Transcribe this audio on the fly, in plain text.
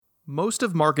Most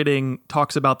of marketing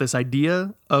talks about this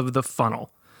idea of the funnel.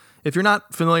 If you're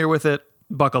not familiar with it,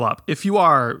 buckle up. If you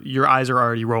are, your eyes are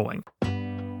already rolling.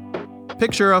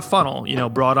 Picture a funnel,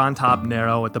 broad on top,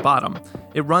 narrow at the bottom.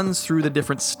 It runs through the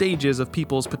different stages of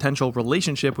people's potential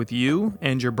relationship with you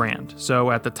and your brand. So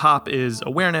at the top is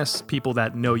awareness, people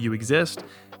that know you exist,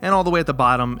 and all the way at the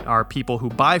bottom are people who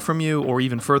buy from you, or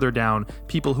even further down,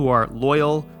 people who are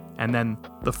loyal, and then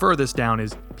the furthest down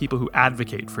is people who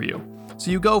advocate for you. So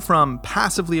you go from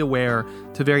passively aware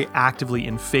to very actively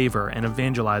in favor and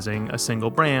evangelizing a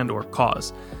single brand or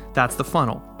cause. That's the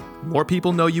funnel. More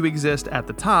people know you exist at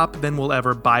the top than will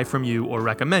ever buy from you or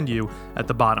recommend you at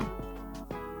the bottom.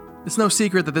 It's no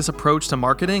secret that this approach to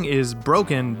marketing is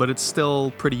broken, but it's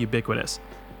still pretty ubiquitous.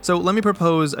 So let me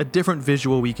propose a different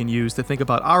visual we can use to think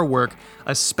about our work,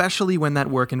 especially when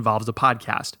that work involves a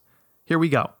podcast. Here we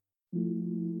go.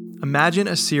 Imagine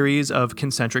a series of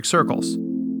concentric circles.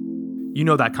 You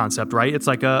know that concept, right? It's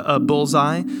like a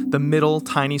bullseye. The middle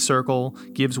tiny circle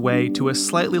gives way to a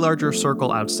slightly larger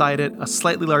circle outside it, a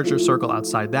slightly larger circle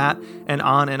outside that, and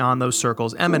on those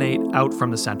circles emanate out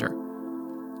from the center.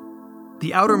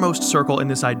 The outermost circle in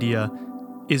this idea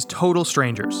is total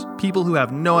strangers, people who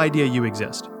have no idea you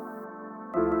exist.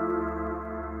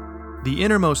 The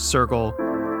innermost circle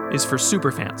is for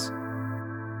superfans.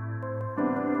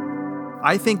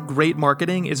 I think great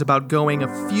marketing is about going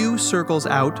a few circles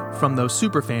out from those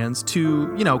superfans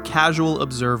to, casual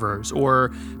observers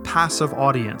or passive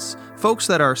audience, folks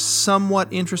that are somewhat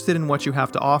interested in what you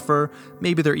have to offer.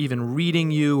 Maybe they're even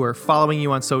reading you or following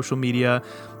you on social media.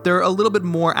 They're a little bit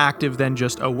more active than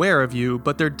just aware of you,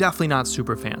 but they're definitely not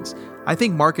superfans. I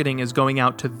think marketing is going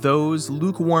out to those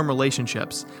lukewarm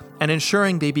relationships and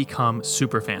ensuring they become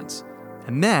superfans.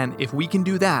 And then, if we can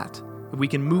do that, if we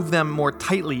can move them more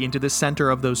tightly into the center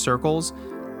of those circles,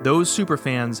 those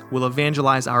superfans will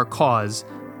evangelize our cause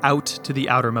out to the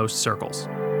outermost circles.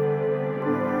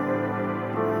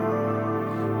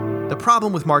 The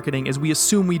problem with marketing is we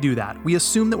assume we do that. We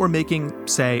assume that we're making,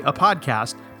 say, a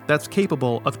podcast that's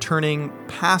capable of turning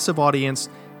passive audience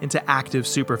into active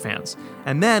superfans.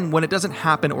 And then when it doesn't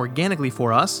happen organically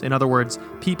for us, in other words,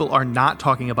 people are not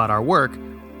talking about our work,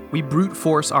 we brute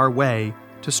force our way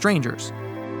to strangers.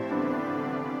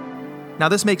 Now,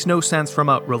 this makes no sense from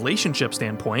a relationship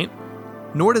standpoint,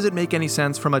 nor does it make any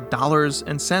sense from a dollars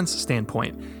and cents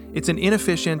standpoint. It's an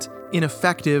inefficient,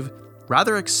 ineffective,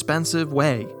 rather expensive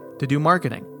way to do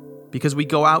marketing, because we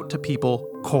go out to people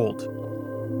cold.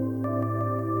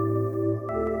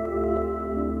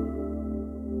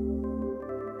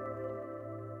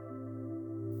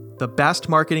 The best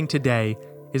marketing today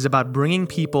is about bringing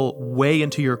people way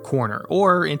into your corner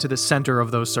or into the center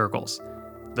of those circles.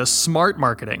 The smart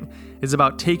marketing is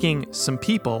about taking some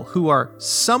people who are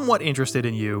somewhat interested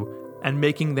in you and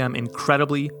making them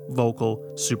incredibly vocal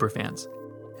superfans.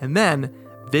 And then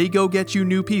they go get you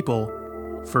new people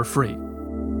for free.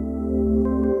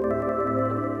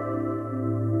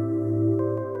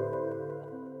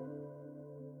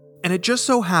 And it just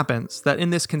so happens that in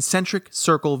this concentric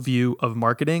circle view of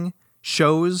marketing,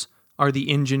 shows are the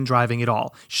engine driving it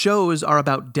all. Shows are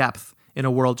about depth in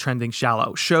a world trending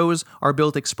shallow. Shows are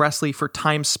built expressly for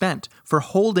time spent, for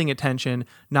holding attention,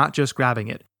 not just grabbing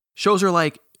it. Shows are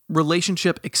like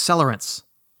relationship accelerants.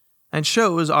 And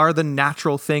shows are the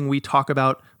natural thing we talk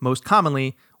about most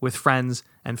commonly with friends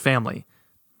and family.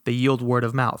 They yield word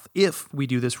of mouth, if we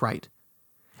do this right.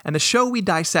 And the show we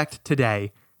dissect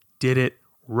today did it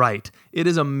right. It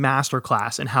is a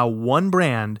masterclass in how one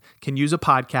brand can use a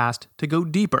podcast to go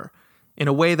deeper in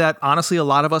a way that, honestly, a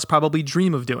lot of us probably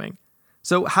dream of doing.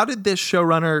 So how did this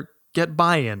showrunner get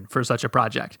buy-in for such a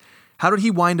project? How did he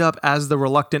wind up as the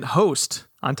reluctant host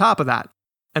on top of that?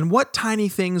 And what tiny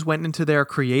things went into their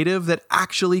creative that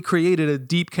actually created a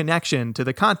deep connection to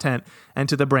the content and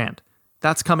to the brand?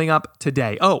 That's coming up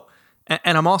today. Oh,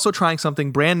 and I'm also trying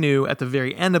something brand new at the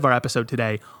very end of our episode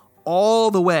today. All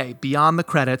the way beyond the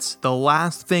credits, the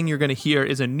last thing you're going to hear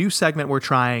is a new segment we're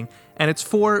trying, and it's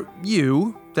for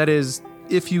you, that is,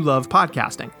 if you love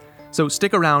podcasting. So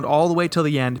stick around all the way till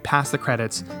the end, past the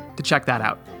credits, to check that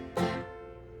out.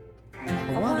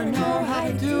 I want to know how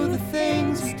to do the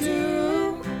things you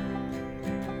do.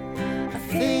 A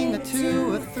thing or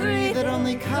two or three that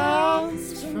only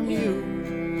comes from you.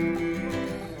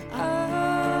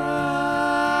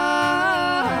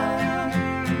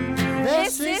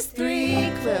 This is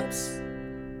 3 Clips.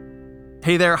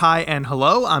 Hey there, hi, and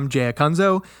hello. I'm Jay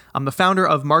Acunzo. I'm the founder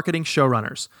of Marketing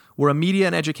Showrunners. We're a media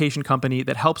and education company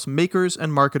that helps makers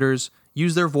and marketers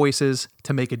use their voices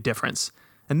to make a difference.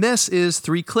 And this is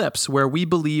 3 Clips, where we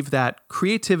believe that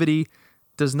creativity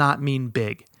does not mean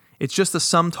big. It's just the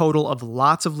sum total of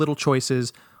lots of little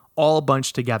choices all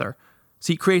bunched together.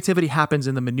 See, creativity happens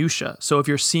in the minutia. So if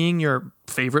you're seeing your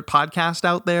favorite podcast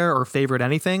out there or favorite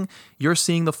anything, you're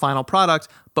seeing the final product,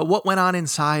 but what went on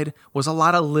inside was a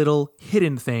lot of little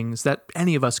hidden things that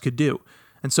any of us could do.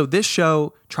 And so this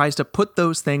show tries to put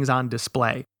those things on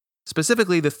display,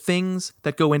 specifically the things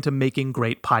that go into making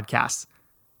great podcasts.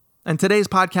 And today's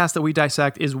podcast that we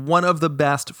dissect is one of the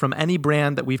best from any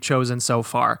brand that we've chosen so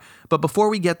far. But before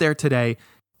we get there today,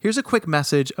 here's a quick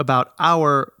message about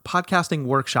our podcasting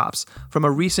workshops from a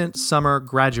recent summer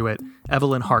graduate,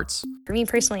 Evelyn Hartz. For me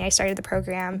personally, I started the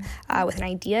program with an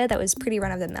idea that was pretty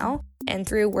run-of-the-mill. And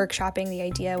through workshopping the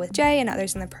idea with Jay and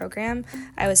others in the program,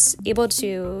 I was able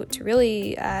to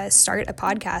really start a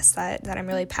podcast that I'm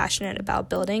really passionate about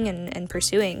building and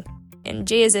pursuing. And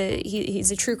Jay he's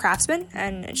a true craftsman,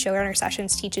 and Showrunner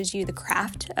Sessions teaches you the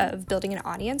craft of building an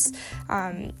audience,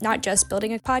 not just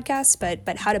building a podcast,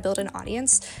 but how to build an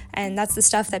audience. And that's the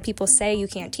stuff that people say you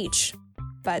can't teach.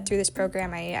 But through this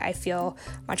program, I feel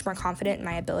much more confident in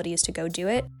my abilities to go do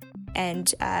it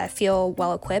and feel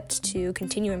well equipped to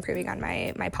continue improving on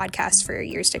my podcast for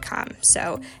years to come.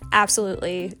 So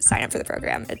absolutely sign up for the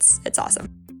program. It's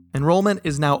awesome. Enrollment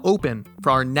is now open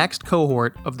for our next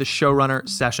cohort of the Showrunner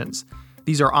Sessions.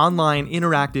 These are online,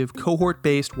 interactive,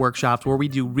 cohort-based workshops where we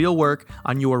do real work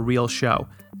on your real show.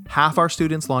 Half our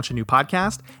students launch a new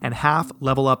podcast, and half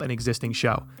level up an existing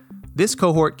show. This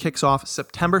cohort kicks off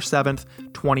September 7th,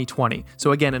 2020.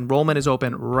 So again, enrollment is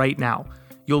open right now.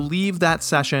 You'll leave that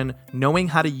session knowing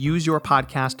how to use your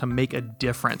podcast to make a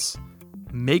difference.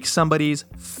 Make somebody's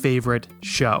favorite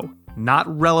show. Not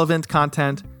relevant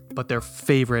content, but their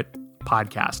favorite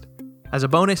podcast. As a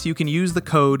bonus, you can use the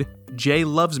code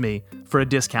JLovesMe for a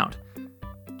discount.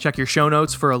 Check your show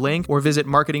notes for a link or visit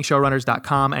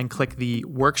marketingshowrunners.com and click the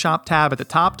workshop tab at the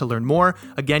top to learn more.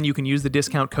 Again, you can use the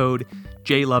discount code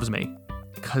JLovesMe.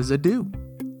 'Cause I do.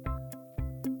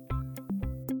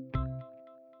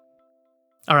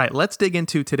 All right, let's dig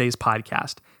into today's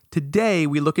podcast. Today,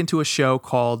 we look into a show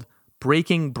called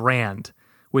Breaking Brand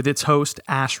with its host,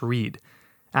 Ash Reed.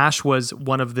 Ash was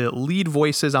one of the lead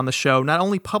voices on the show, not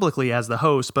only publicly as the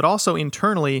host, but also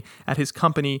internally at his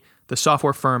company, the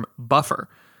software firm Buffer.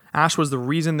 Ash was the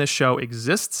reason this show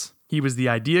exists. He was the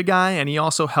idea guy, and he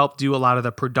also helped do a lot of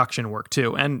the production work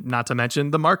too, and not to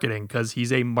mention the marketing, because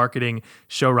he's a marketing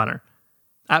showrunner.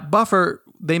 At Buffer,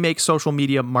 they make social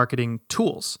media marketing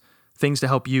tools, things to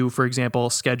help you, for example,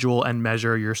 schedule and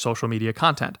measure your social media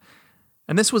content.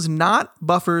 And this was not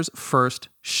Buffer's first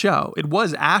show. It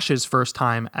was Ash's first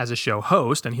time as a show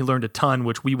host, and he learned a ton,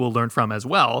 which we will learn from as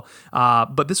well.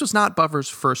 But this was not Buffer's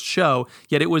first show,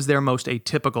 yet it was their most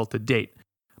atypical to date.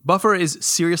 Buffer is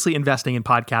seriously investing in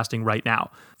podcasting right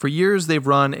now. For years, they've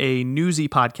run a newsy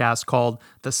podcast called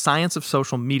The Science of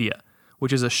Social Media,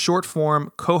 which is a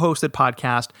short-form, co-hosted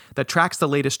podcast that tracks the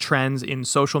latest trends in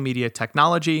social media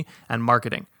technology and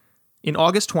marketing. In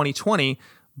August 2020,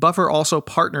 Buffer also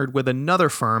partnered with another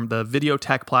firm, the video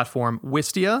tech platform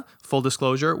Wistia. Full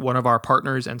disclosure, one of our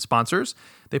partners and sponsors.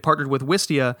 They partnered with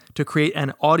Wistia to create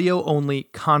an audio-only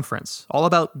conference all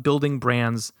about building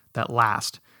brands that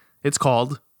last. It's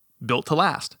called Built to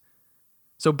Last.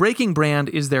 So Breaking Brand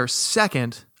is their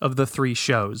second of the three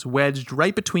shows, wedged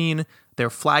right between their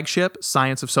flagship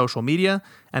Science of Social Media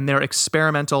and their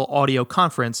experimental audio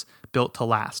conference Built to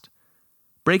Last.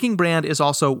 Breaking Brand is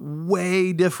also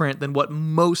way different than what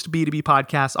most B2B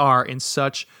podcasts are in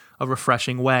such a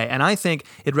refreshing way, and I think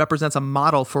it represents a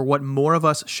model for what more of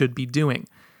us should be doing.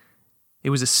 It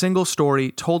was a single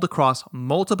story told across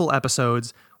multiple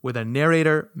episodes with a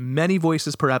narrator, many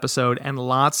voices per episode, and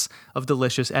lots of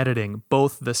delicious editing.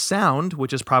 Both the sound,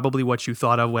 which is probably what you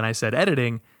thought of when I said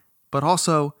editing, but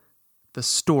also the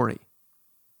story.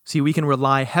 See, we can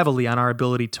rely heavily on our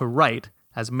ability to write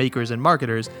as makers and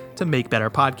marketers to make better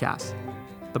podcasts.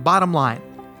 The bottom line,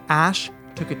 Ash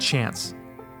took a chance.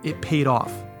 It paid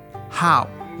off. How?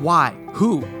 Why?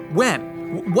 Who?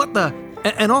 When? What the?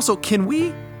 And also, can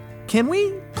we,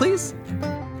 please?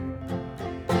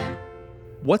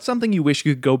 What's something you wish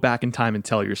you could go back in time and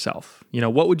tell yourself?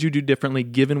 What would you do differently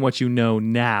given what you know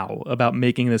now about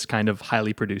making this kind of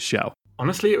highly produced show?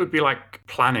 Honestly, it would be like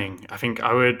planning. I think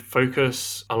I would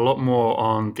focus a lot more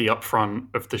on the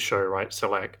upfront of the show, right? So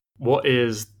like, what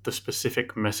is the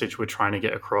specific message we're trying to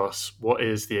get across? What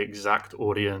is the exact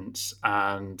audience?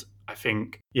 And I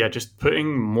think, just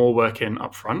putting more work in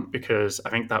upfront, because I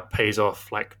think that pays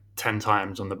off like 10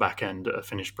 times on the back end of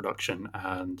finished production.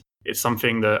 And it's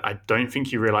something that I don't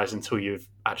think you realize until you've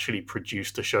actually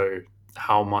produced a show,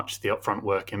 how much the upfront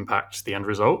work impacts the end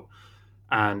result.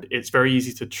 And it's very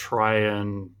easy to try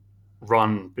and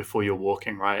run before you're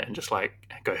walking, right? And just like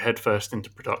go headfirst into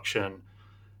production.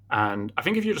 And I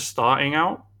think if you're just starting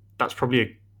out, that's probably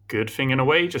a good thing in a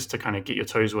way, just to kind of get your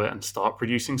toes wet and start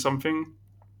producing something.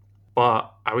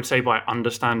 But I would say by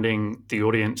understanding the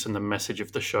audience and the message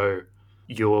of the show,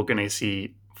 you're going to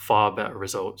see far better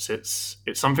results. It's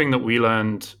something that we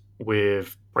learned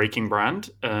with Breaking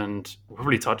Brand, and we'll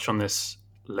probably touch on this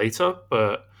later,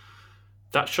 but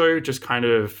that show just kind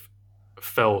of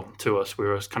fell to us. We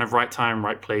were kind of right time,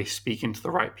 right place, speaking to the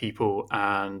right people.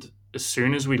 And as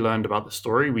soon as we learned about the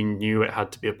story, we knew it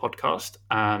had to be a podcast.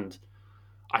 And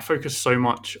I focused so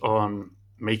much on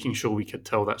making sure we could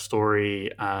tell that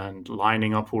story and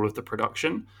lining up all of the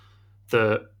production,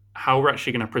 that how we're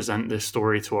actually going to present this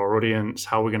story to our audience,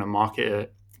 how we're going to market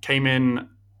it, came in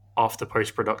after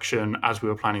post-production as we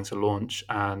were planning to launch.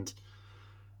 And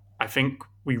I think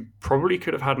we probably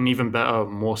could have had an even better,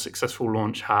 more successful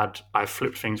launch had I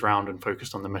flipped things around and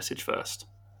focused on the message first.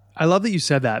 I love that you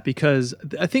said that, because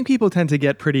I think people tend to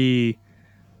get pretty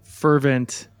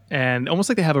fervent and almost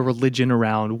like they have a religion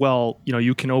around, well,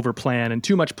 you can overplan, and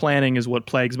too much planning is what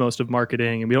plagues most of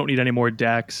marketing, and we don't need any more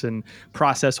decks, and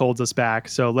process holds us back,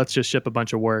 so let's just ship a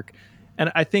bunch of work. And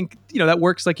I think, that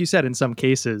works, like you said, in some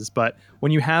cases, but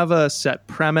when you have a set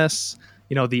premise,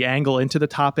 the angle into the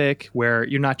topic where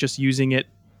you're not just using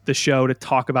the show to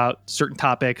talk about certain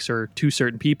topics or to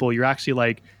certain people, you're actually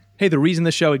like, hey, the reason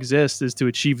the show exists is to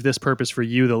achieve this purpose for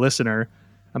you, the listener.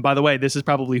 And by the way, this is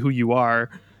probably who you are.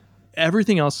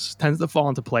 Everything else tends to fall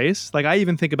into place. Like, I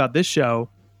even think about this show,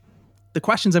 the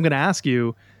questions I'm going to ask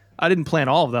you, I didn't plan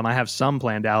all of them. I have some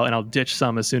planned out, and I'll ditch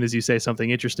some as soon as you say something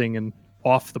interesting and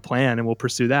off the plan, and we'll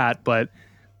pursue that. But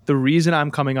the reason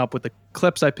I'm coming up with the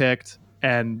clips I picked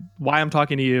and why I'm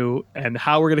talking to you and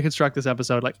how we're going to construct this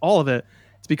episode, like all of it,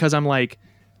 it's because I'm like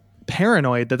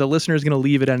paranoid that the listener is going to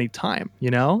leave at any time,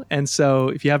 And so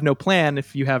if you have no plan,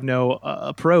 if you have no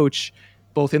approach,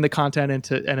 both in the content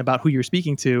and about who you're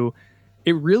speaking to,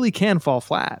 it really can fall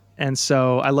flat. And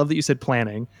so I love that you said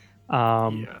planning. Do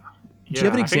you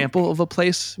have an example of a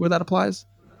place where that applies?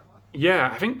 Yeah,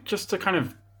 I think just to kind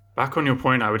of back on your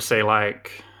point, I would say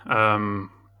like,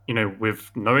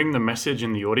 with knowing the message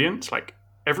in the audience, like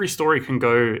every story can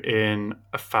go in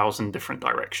 1,000 different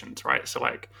directions, right? So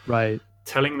like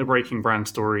telling the Breaking Brand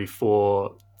story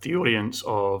for the audience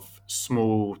of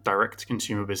small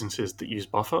direct-to-consumer businesses that use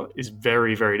Buffer is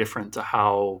very, very different to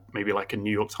how maybe like a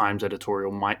New York Times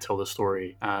editorial might tell the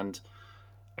story. And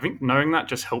I think knowing that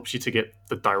just helps you to get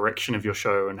the direction of your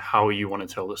show and how you want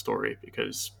to tell the story,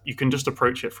 because you can just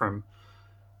approach it from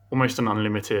almost an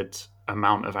unlimited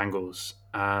amount of angles.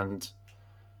 And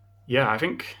yeah, I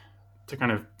think to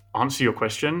kind of answer your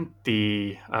question,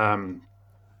 the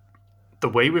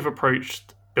way we've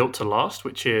approached Built to Last,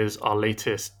 which is our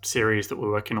latest series that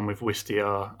we're working on with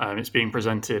Wistia, it's being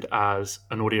presented as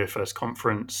an audio-first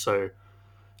conference, so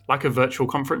like a virtual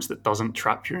conference that doesn't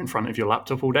trap you in front of your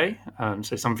laptop all day.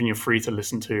 So something you're free to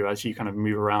listen to as you kind of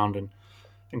move around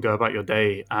and go about your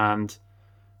day. And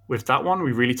with that one,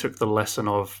 we really took the lesson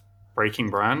of Breaking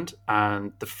Brand,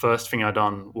 and the first thing I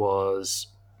done was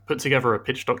put together a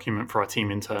pitch document for our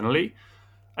team internally.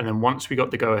 And then once we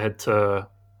got the go-ahead to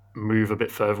move a bit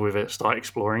further with it, start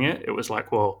exploring it, it was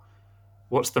like, well,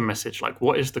 what's the message? Like,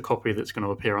 what is the copy that's going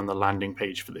to appear on the landing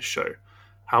page for this show?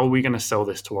 How are we going to sell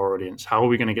this to our audience? How are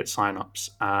we going to get signups?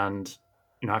 And,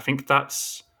 I think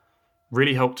that's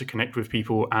really helped to connect with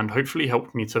people and hopefully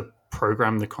helped me to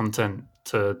program the content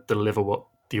to deliver what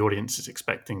the audience is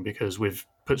expecting, because we've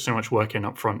put so much work in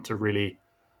up front to really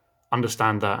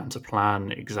understand that and to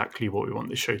plan exactly what we want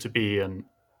this show to be and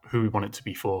who we want it to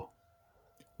be for.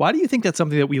 Why do you think that's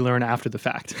something that we learn after the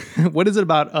fact? What is it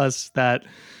about us that,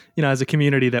 as a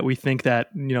community, that we think that,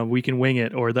 we can wing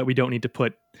it, or that we don't need to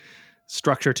put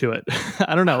structure to it?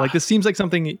 I don't know. Like, this seems like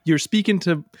something you're speaking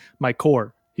to my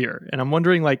core here. And I'm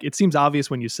wondering, like, it seems obvious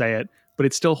when you say it, but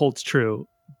it still holds true.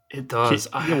 It does.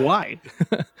 Why?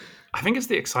 I think it's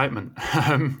the excitement.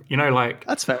 Like,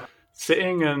 that's fair.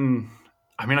 Sitting and,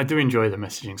 I do enjoy the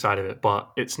messaging side of it, but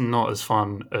it's not as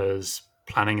fun as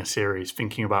planning a series,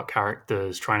 thinking about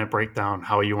characters, trying to break down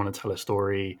how you want to tell a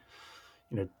story,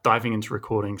 diving into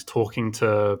recordings, talking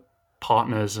to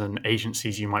partners and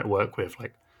agencies you might work with.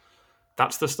 Like,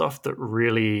 that's the stuff that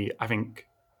really, I think,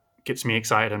 gets me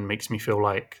excited and makes me feel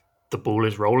like the ball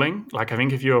is rolling. Like, I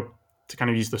think if you're to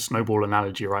kind of use the snowball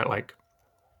analogy, right? Like,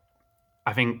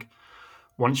 I think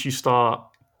once you start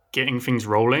getting things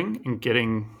rolling and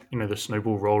getting, the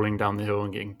snowball rolling down the hill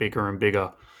and getting bigger and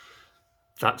bigger,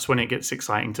 that's when it gets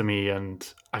exciting to me.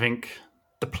 And I think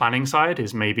the planning side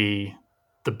is maybe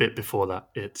the bit before that.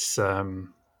 It's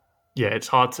yeah, it's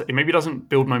hard to, it maybe doesn't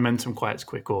build momentum quite as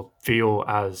quick or feel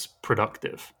as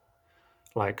productive.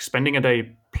 Like spending a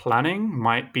day planning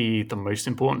might be the most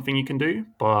important thing you can do,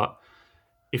 but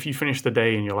if you finish the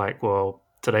day and you're like, well,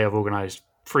 today I've organized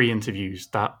 3 interviews,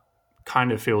 that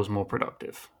kind of feels more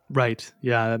productive. Right.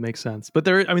 Yeah, that makes sense. But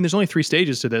there's only 3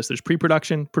 stages to this. There's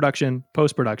pre-production, production,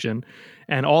 post-production,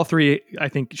 and all three, I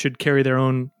think, should carry their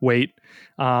own weight.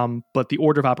 But the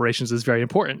order of operations is very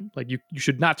important. Like you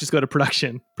should not just go to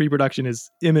production. Pre-production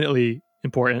is eminently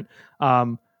important.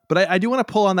 But I do want to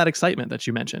pull on that excitement that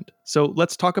you mentioned. So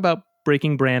let's talk about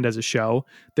Breaking Brand as a show.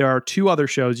 There are 2 other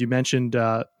shows. You mentioned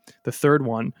the third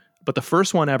one, but the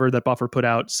first one ever that Buffer put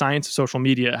out, Science of Social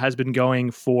Media, has been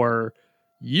going for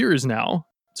years now.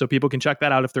 So people can check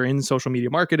that out if they're in social media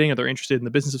marketing or they're interested in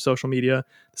the business of social media,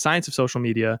 the science of social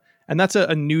media. And that's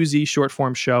a newsy short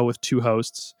form show with 2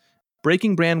 hosts.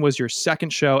 Breaking Brand was your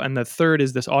second show. And the third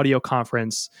is this audio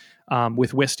conference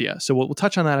with Wistia. So we'll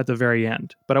touch on that at the very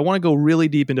end. But I want to go really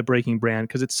deep into Breaking Brand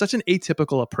because it's such an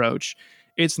atypical approach.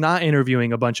 It's not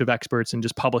interviewing a bunch of experts and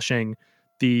just publishing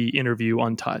the interview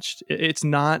untouched. It's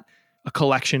not a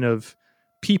collection of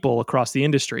people across the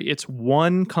industry. It's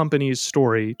one company's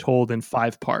story told in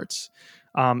 5 parts.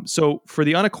 So for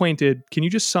the unacquainted, can you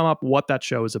just sum up what that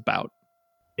show is about?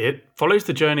 It follows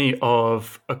the journey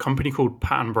of a company called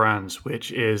Pattern Brands,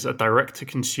 which is a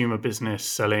direct-to-consumer business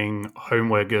selling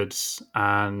homeware goods.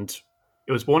 And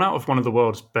it was born out of one of the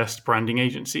world's best branding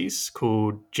agencies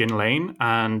called Gin Lane.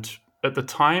 And at the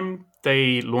time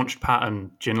they launched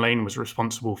Pattern, Gin Lane was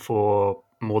responsible for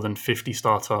more than 50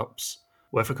 startups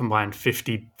worth a combined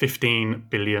 $15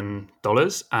 billion.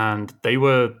 And they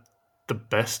were the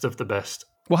best of the best.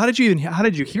 Well, how did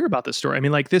you hear about this story? I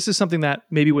mean, like, this is something that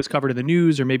maybe was covered in the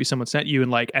news or maybe someone sent you and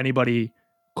like anybody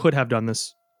could have done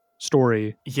this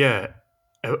story. Yeah,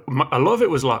 a lot of it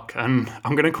was luck. And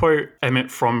I'm going to quote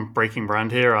Emmett from Breaking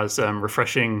Brand here as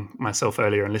refreshing myself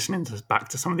earlier and listening back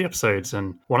to some of the episodes.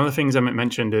 And one of the things Emmett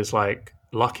mentioned is like,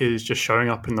 luck is just showing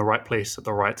up in the right place at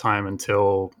the right time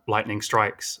until lightning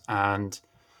strikes. And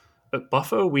at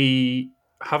Buffer, we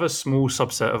have a small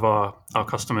subset of our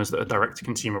customers that are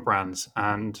direct-to-consumer brands.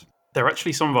 And they're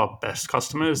actually some of our best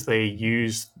customers. They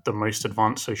use the most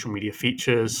advanced social media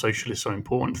features. Social is so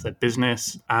important to their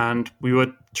business. And we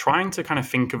were trying to kind of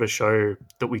think of a show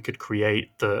that we could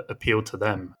create that appealed to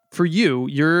them. For you,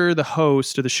 you're the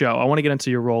host of the show. I want to get into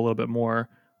your role a little bit more.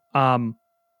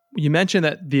 You mentioned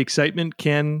that the excitement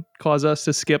can cause us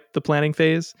to skip the planning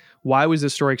phase. Why was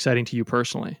this story exciting to you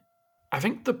personally? I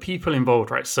think the people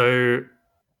involved, right? So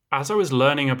as I was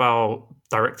learning about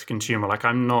direct-to-consumer, like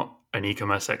I'm not an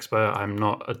e-commerce expert, I'm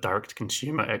not a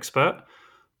direct-to-consumer expert,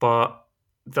 but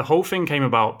the whole thing came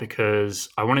about because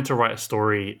I wanted to write a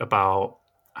story about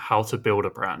how to build a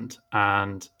brand.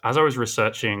 And as I was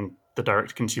researching the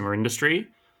direct-to-consumer industry,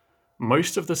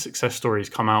 most of the success stories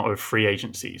come out of 3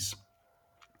 agencies.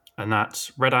 And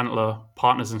that's Red Antler,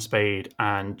 Partners in Spade,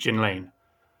 and Gin Lane.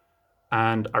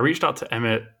 And I reached out to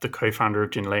Emmett, the co-founder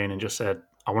of Gin Lane, and just said,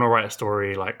 I want to write a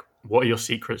story, like, what are your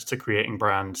secrets to creating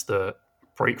brands that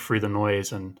break through the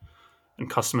noise and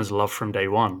customers love from day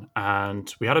one?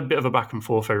 And we had a bit of a back and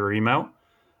forth over email.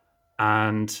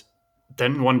 And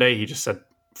then one day he just said,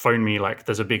 phone me, like,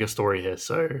 there's a bigger story here.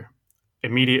 So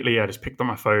immediately I just picked up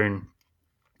my phone,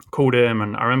 called him,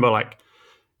 and I remember, like,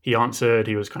 he answered.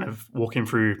 He was kind of walking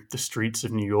through the streets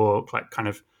of New York, like kind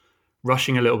of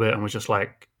rushing a little bit, and was just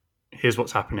like, here's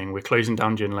what's happening. We're closing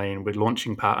down Gin Lane. We're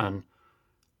launching Pattern.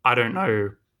 I don't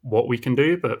know what we can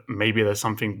do, but maybe there's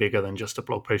something bigger than just a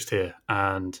blog post here.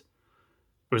 And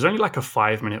it was only like a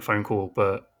 5-minute phone call,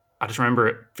 but I just remember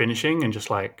it finishing and just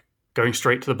like going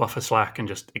straight to the Buffer Slack and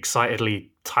just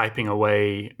excitedly typing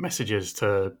away messages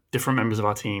to different members of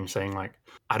our team saying like,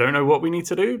 I don't know what we need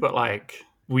to do, but like,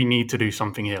 we need to do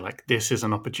something here. Like, this is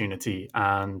an opportunity.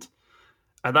 And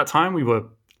at that time we were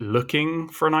looking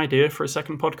for an idea for a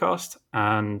second podcast.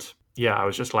 And yeah, I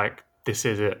was just like, this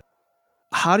is it.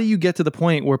 How do you get to the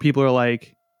point where people are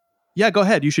like, yeah, go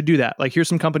ahead, you should do that. Like, here's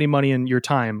some company money and your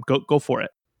time. Go for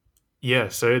it. Yeah,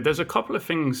 so there's a couple of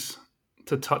things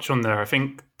to touch on there. I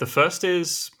think the first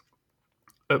is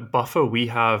at Buffer, we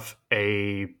have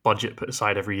a budget put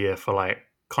aside every year for like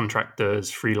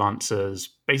contractors, freelancers,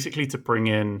 basically to bring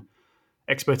in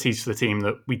expertise to the team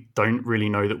that we don't really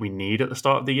know that we need at the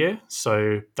start of the year.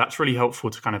 So that's really helpful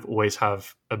to kind of always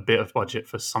have a bit of budget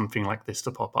for something like this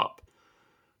to pop up.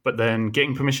 But then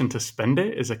getting permission to spend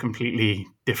it is a completely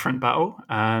different battle.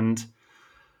 And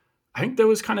I think there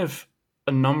was kind of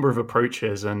a number of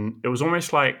approaches, and it was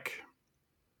almost like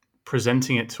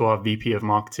presenting it to our VP of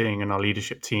marketing and our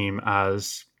leadership team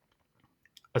as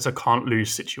a can't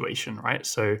lose situation, right?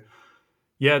 So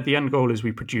Yeah, the end goal is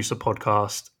we produce a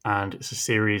podcast, and it's a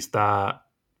series that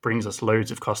brings us loads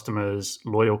of customers,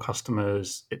 loyal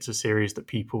customers. It's a series that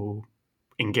people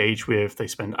engage with, they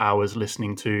spend hours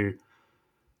listening to.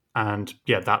 And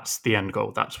yeah, that's the end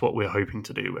goal. That's what we're hoping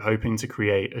to do. We're hoping to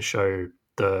create a show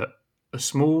that a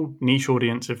small niche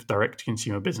audience of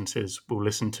direct-to-consumer businesses will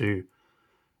listen to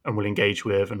and will engage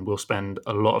with, and will spend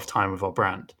a lot of time with our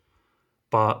brand.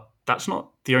 But that's not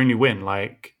the only win.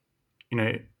 Like,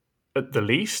 at the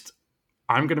least,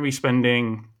 I'm going to be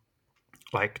spending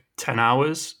like 10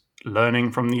 hours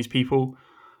learning from these people,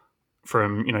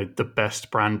 from, the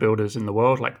best brand builders in the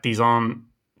world. Like, these aren't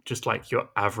just like your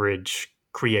average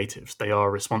creatives. They are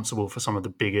responsible for some of the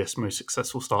biggest, most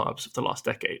successful startups of the last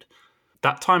decade.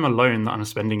 That time alone that I'm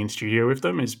spending in studio with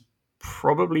them is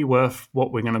probably worth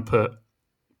what we're going to put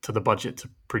to the budget to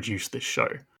produce this show.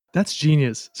 That's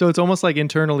genius. So it's almost like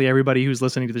internally everybody who's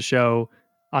listening to the show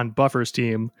on Buffer's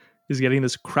team is getting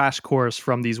this crash course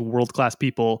from these world-class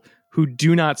people who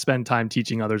do not spend time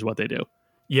teaching others what they do.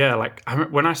 Yeah, like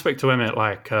when I spoke to Emmett,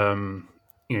 like, going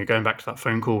back to that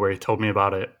phone call where he told me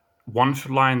about it, one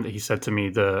line that he said to me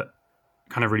that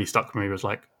kind of really stuck with me was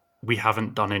like, we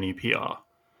haven't done any PR.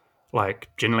 Like,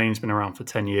 Gin Lane's been around for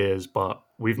 10 years, but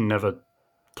we've never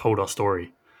told our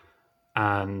story.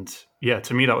 And yeah,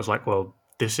 to me, that was like, well,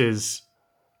 this is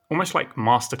almost like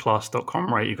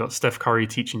masterclass.com, right? You've got Steph Curry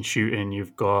teaching shooting.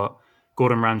 You've got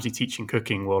Gordon Ramsay teaching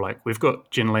cooking. Well, like, we've got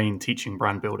Gin Lane teaching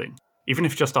brand building. Even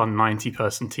if just our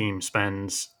 90-person team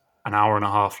spends an hour and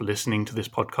a half listening to this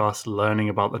podcast, learning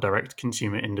about the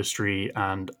direct-to-consumer industry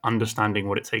and understanding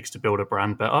what it takes to build a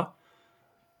brand better,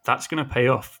 that's going to pay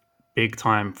off big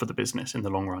time for the business in the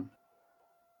long run.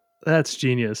 That's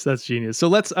genius. That's genius.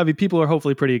 So people are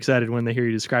hopefully pretty excited when they hear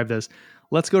you describe this.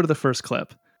 Let's go to the first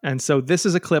clip. And so this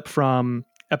is a clip from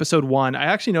episode 1. I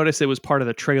actually noticed it was part of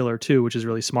the trailer too, which is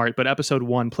really smart. But episode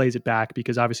 1 plays it back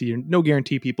because obviously no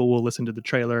guarantee people will listen to the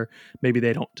trailer. Maybe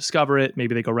they don't discover it.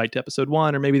 Maybe they go right to episode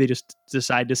 1, or maybe they just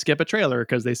decide to skip a trailer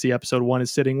because they see episode 1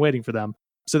 is sitting waiting for them.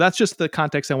 So that's just the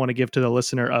context I want to give to the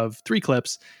listener of 3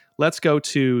 clips. Let's go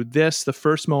to this, the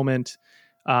first moment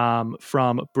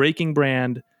from Breaking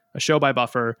Brand, a show by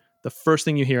Buffer, the first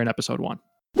thing you hear in episode 1.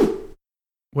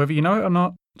 Whether you know it or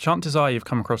not, chances are you've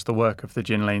come across the work of the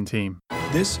Gin Lane team.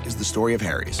 This is the story of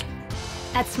Harry's.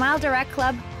 At Smile Direct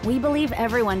Club, we believe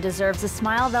everyone deserves a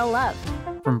smile they'll love.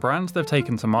 From brands they've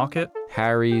taken to market,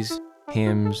 Harry's,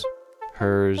 Hims,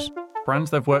 Hers,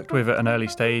 brands they've worked with at an early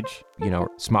stage,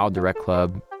 Smile Direct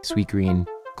Club, Sweetgreen,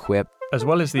 Quip, as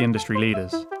well as the industry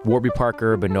leaders, Warby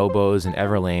Parker, Bonobos, and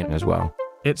Everlane as well.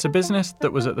 It's a business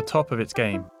that was at the top of its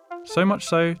game, so much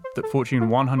so that Fortune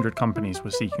 100 companies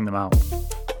were seeking them out.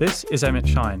 This is Emmett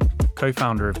Shine,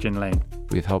 co-founder of Gin Lane.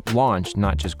 We've helped launch,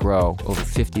 not just grow, over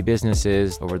 50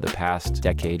 businesses over the past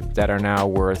decade that are now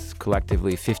worth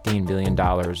collectively $15 billion.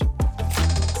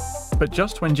 But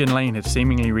just when Gin Lane had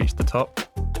seemingly reached the top,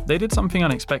 they did something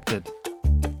unexpected.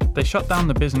 They shut down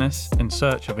the business in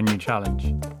search of a new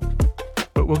challenge.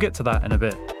 But we'll get to that in a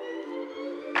bit.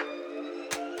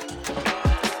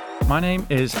 My name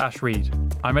is Ash Reed.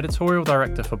 I'm editorial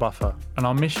director for Buffer, and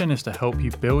our mission is to help you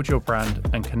build your brand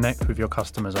and connect with your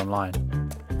customers online.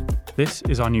 This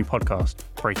is our new podcast,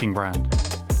 Breaking Brand.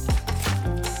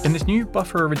 In this new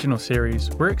Buffer original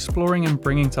series, we're exploring and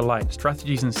bringing to light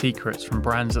strategies and secrets from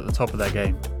brands at the top of their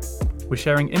game. We're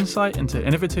sharing insight into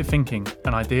innovative thinking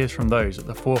and ideas from those at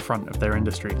the forefront of their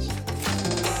industries.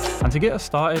 And to get us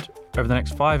started, over the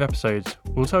next 5 episodes,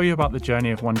 we'll tell you about the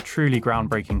journey of one truly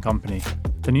groundbreaking company,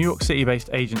 the New York City-based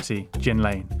agency, Gin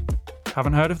Lane.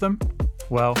 Haven't heard of them?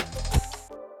 Well,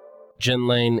 Gin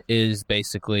Lane is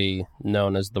basically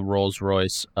known as the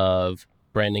Rolls-Royce of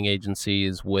branding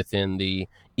agencies within the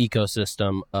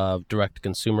ecosystem of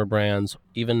direct-to-consumer brands,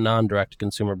 even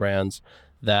non-direct-to-consumer brands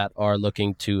that are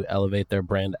looking to elevate their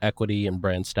brand equity and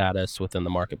brand status within the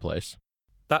marketplace.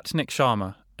 That's Nick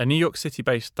Sharma, a New York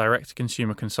City-based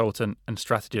direct-to-consumer consultant and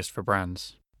strategist for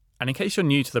brands. And in case you're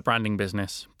new to the branding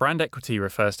business, brand equity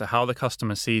refers to how the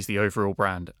customer sees the overall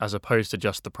brand as opposed to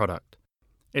just the product.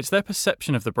 It's their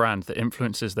perception of the brand that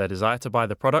influences their desire to buy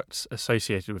the products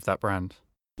associated with that brand.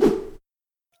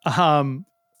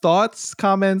 Thoughts,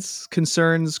 comments,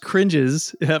 concerns,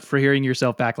 cringes for hearing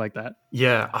yourself back like that?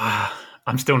 Yeah,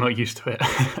 I'm still not used to it.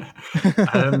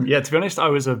 To be honest, I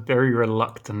was a very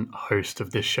reluctant host of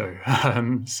this show.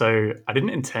 So I didn't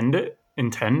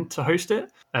intend to host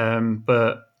it,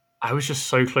 but I was just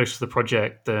so close to the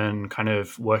project and kind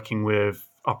of working with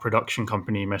our production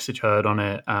company, Message Heard, on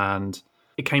it. And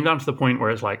it came down to the point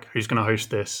where it's like, who's going to host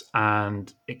this?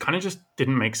 And it kind of just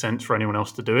didn't make sense for anyone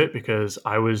else to do it because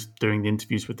I was doing the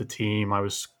interviews with the team. I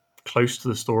was close to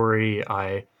the story.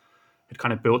 I had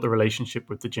kind of built the relationship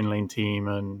with the Gin Lane team,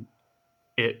 and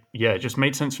it just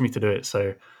made sense for me to do it.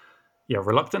 So yeah,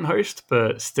 reluctant host,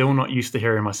 but still not used to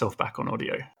hearing myself back on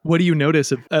audio. What do you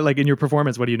notice, like in your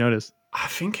performance? What do you notice? I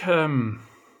think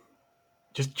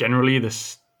just generally the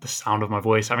sound of my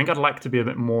voice. I think I'd like to be a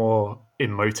bit more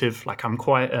emotive. Like I'm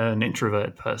quite an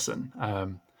introverted person.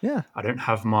 I don't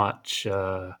have much.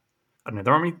 I don't know.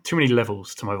 There aren't too many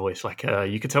levels to my voice. Like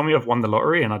you could tell me I've won the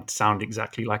lottery, and I'd sound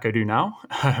exactly like I do now.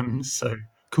 So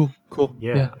cool.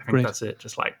 Yeah, I think that's it.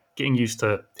 Just like getting used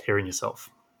to hearing yourself.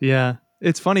 Yeah.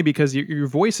 It's funny because your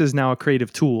voice is now a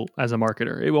creative tool as a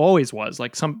marketer. It always was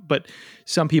but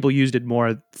some people used it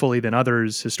more fully than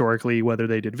others historically, whether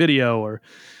they did video or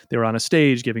they were on a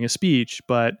stage giving a speech,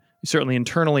 but certainly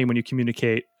internally when you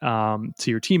communicate to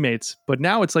your teammates. But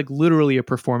now it's like literally a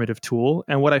performative tool.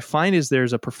 And what I find is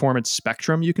there's a performance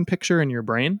spectrum you can picture in your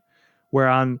brain, where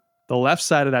on the left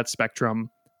side of that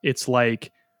spectrum, it's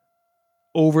like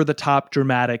over the top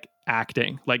dramatic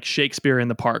acting, like Shakespeare in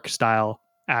the Park style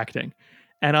acting.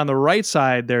 And on the right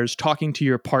side, there's talking to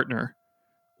your partner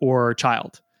or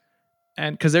child.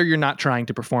 And because there you're not trying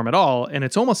to perform at all. And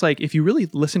it's almost like if you really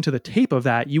listen to the tape of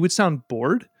that, you would sound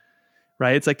bored,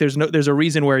 right? It's like there's a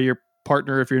reason where your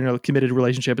partner, if you're in a committed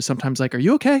relationship, is sometimes like, are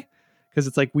you okay? Because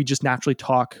it's like we just naturally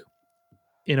talk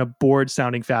in a bored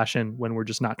sounding fashion when we're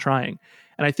just not trying.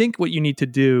 And I think what you need to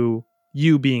do,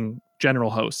 you being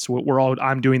general hosts,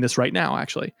 I'm doing this right now,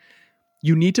 actually.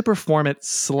 You need to perform it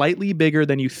slightly bigger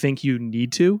than you think you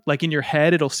need to. Like in your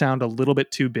head, it'll sound a little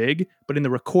bit too big, but in the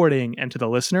recording and to the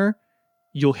listener,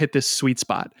 you'll hit this sweet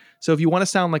spot. So if you want to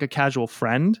sound like a casual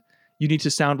friend, you need to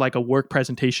sound like a work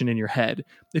presentation in your head.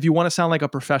 If you want to sound like a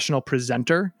professional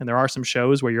presenter, and there are some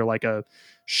shows where you're like a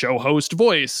show host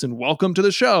voice and welcome to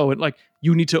the show, and like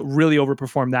you need to really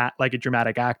overperform that like a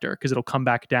dramatic actor because it'll come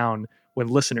back down when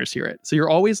listeners hear it. So you're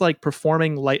always like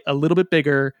performing like a little bit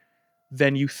bigger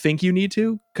than you think you need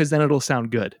to, because then it'll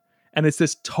sound good. And it's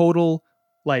this total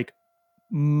like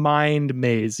mind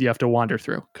maze you have to wander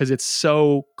through because it's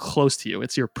so close to you.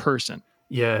 It's your person.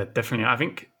 Yeah, definitely. I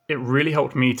think it really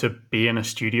helped me to be in a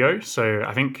studio. So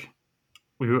I think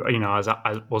we were,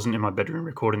 I wasn't in my bedroom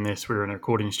recording this. We were in a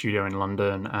recording studio in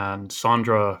London, and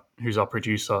Sandra, who's our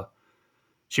producer,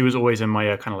 she was always in my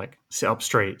ear, kind of like sit up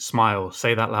straight, smile,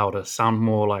 say that louder, sound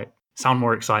more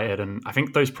excited. And I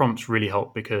think those prompts really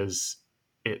help because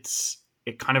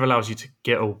it kind of allows you to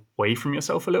get away from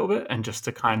yourself a little bit and just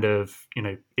to kind of,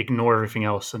 ignore everything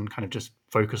else and kind of just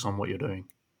focus on what you're doing.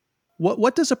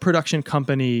 What does a production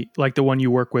company like the one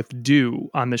you work with do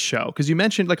on the show? Because you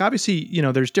mentioned, like, obviously,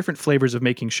 there's different flavors of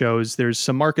making shows. There's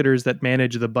some marketers that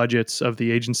manage the budgets of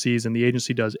the agencies and the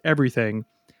agency does everything.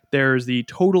 There's the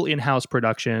total in-house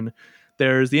production.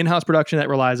 There's the in-house production that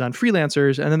relies on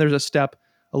freelancers. And then there's a step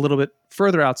a little bit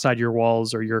further outside your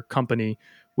walls or your company,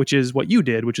 which is what you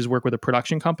did, which is work with a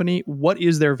production company. What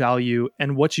is their value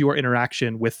and what's your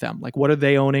interaction with them? Like, what are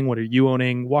they owning? What are you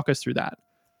owning? Walk us through that.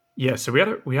 Yeah, so we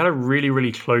had a really,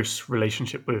 really close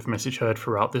relationship with Message Heard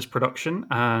throughout this production.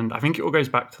 And I think it all goes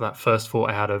back to that first thought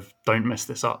I had of don't mess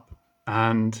this up.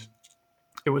 And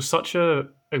it was such a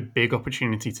big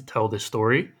opportunity to tell this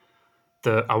story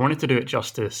that I wanted to do it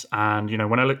justice. And,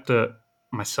 when I looked at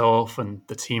myself and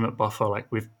the team at Buffer, like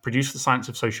we've produced the science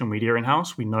of social media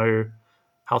in-house. We know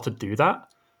how to do that,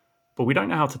 but we don't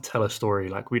know how to tell a story.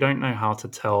 Like we don't know how to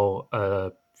tell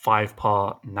a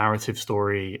 5-part narrative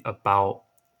story about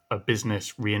a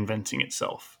business reinventing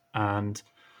itself. And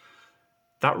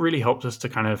that really helped us to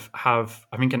kind of have,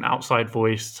 I think, an outside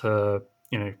voice to,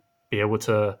 be able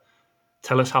to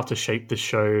tell us how to shape the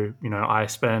show. I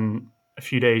spent a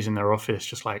few days in their office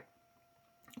just like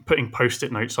putting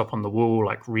Post-it notes up on the wall,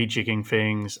 like rejigging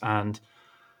things. And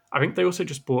I think they also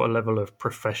just brought a level of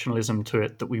professionalism to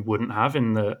it that we wouldn't have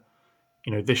in the,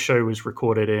 this show was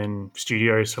recorded in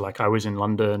studios. So like I was in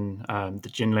London, the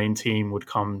Gin Lane team would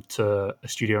come to a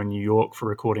studio in New York for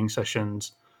recording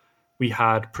sessions. We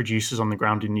had producers on the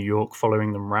ground in New York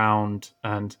following them around.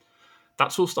 And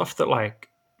that's all stuff that like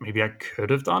maybe I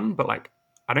could have done, but like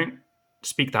I don't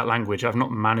speak that language. I've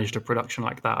not managed a production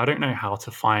like that. I don't know how to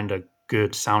find a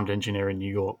good sound engineer in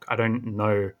New York. I don't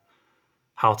know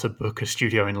how to book a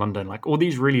studio in London. Like all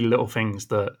these really little things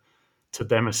that to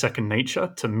them are second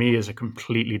nature, to me is a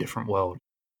completely different world.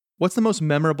 What's the most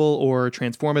memorable or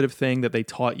transformative thing that they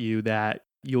taught you that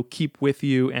you'll keep with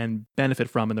you and benefit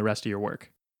from in the rest of your work?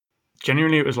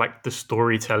 Genuinely, it was like the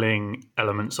storytelling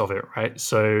elements of it, right?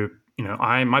 So,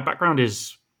 my background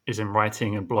is in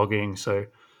writing and blogging. So,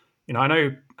 I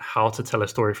know how to tell a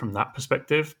story from that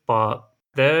perspective, but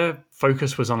their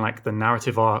focus was on like the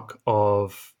narrative arc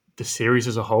of the series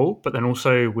as a whole, but then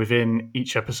also within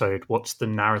each episode, what's the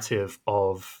narrative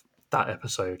of that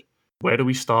episode? Where do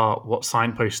we start? What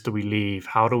signposts do we leave?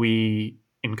 How do we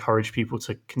encourage people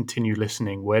to continue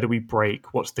listening? Where do we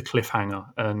break? What's the cliffhanger?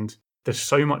 And there's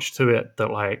so much to it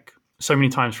that, like, so many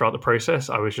times throughout the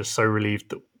process, I was just so relieved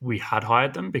that we had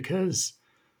hired them, because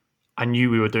I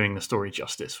knew we were doing the story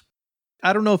justice.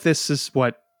 I don't know if this is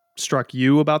what struck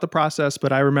you about the process,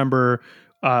 but I remember,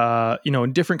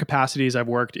 in different capacities, I've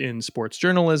worked in sports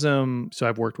journalism. So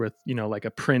I've worked with, like a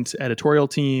print editorial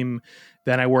team.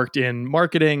 Then I worked in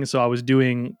marketing. So I was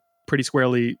doing pretty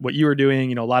squarely what you were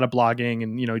doing, a lot of blogging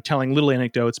and, telling little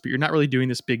anecdotes, but you're not really doing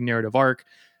this big narrative arc.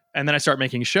 And then I start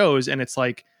making shows, and it's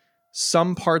like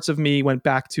some parts of me went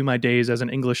back to my days as an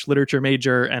English literature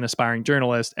major and aspiring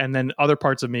journalist. And then other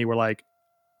parts of me were like,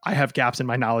 I have gaps in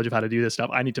my knowledge of how to do this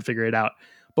stuff. I need to figure it out.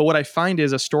 But what I find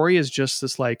is a story is just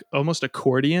this like almost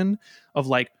accordion of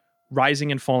like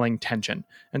rising and falling tension.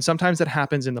 And sometimes that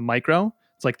happens in the micro.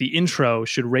 It's like the intro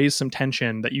should raise some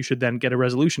tension that you should then get a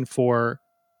resolution for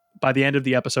by the end of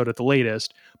the episode at the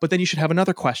latest. But then you should have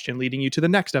another question leading you to the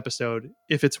next episode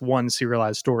if it's one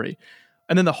serialized story.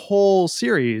 And then the whole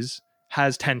series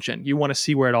has tension. You want to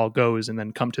see where it all goes and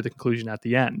then come to the conclusion at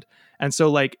the end. And so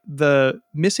like the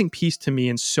missing piece to me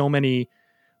in so many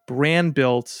brand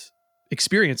built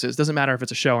experiences, doesn't matter if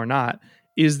it's a show or not,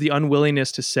 is the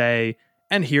unwillingness to say,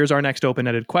 and here's our next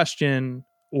open-ended question,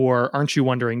 or aren't you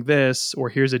wondering this, or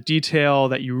here's a detail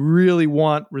that you really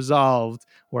want resolved,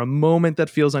 or a moment that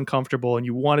feels uncomfortable and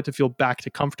you want it to feel back to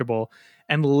comfortable,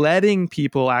 and letting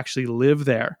people actually live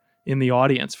there in the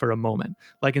audience for a moment.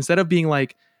 Like instead of being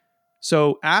like,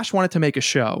 so Ash wanted to make a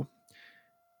show.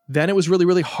 Then it was really,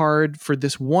 really hard for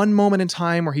this one moment in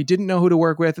time where he didn't know who to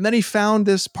work with. And then he found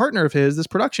this partner of his, this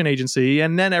production agency,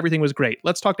 and then everything was great.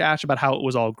 Let's talk to Ash about how it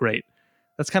was all great.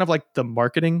 That's kind of like the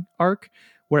marketing arc.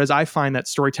 Whereas I find that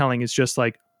storytelling is just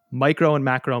like micro and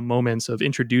macro moments of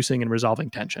introducing and resolving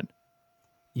tension.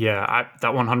 Yeah,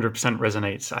 that 100%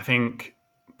 resonates. I think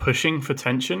pushing for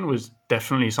tension was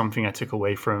definitely something I took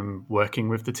away from working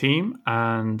with the team.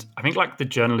 And I think like the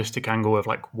journalistic angle of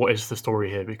like, what is the story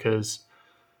here? Because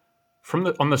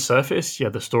on the surface, yeah,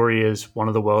 the story is one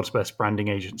of the world's best branding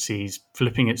agencies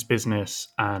flipping its business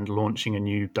and launching a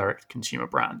new direct consumer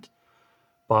brand.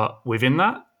 But within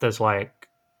that, there's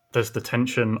the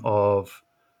tension of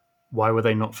why were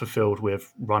they not fulfilled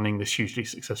with running this hugely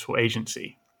successful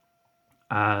agency?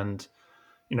 And,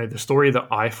 the story that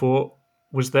I thought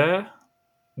was there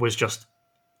was just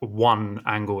one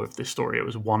angle of this story. It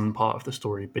was one part of the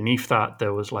story. Beneath that,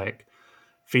 there was like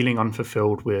feeling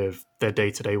unfulfilled with their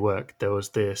day-to-day work. There was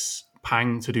this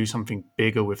pang to do something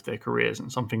bigger with their careers and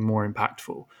something more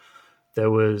impactful. There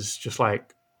was just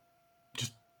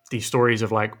these stories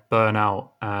of like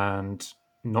burnout and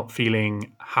not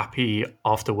feeling happy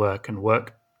after work and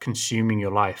work consuming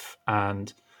your life.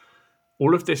 And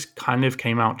all of this kind of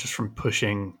came out just from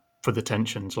pushing for the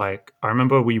tensions. Like I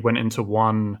remember we went into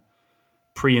one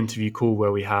pre-interview call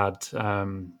where we had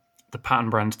the Pattern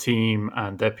Brand team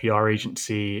and their PR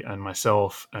agency and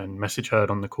myself and Message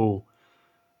Heard on the call.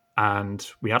 And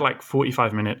we had like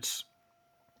 45 minutes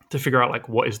to figure out like,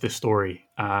 what is this story?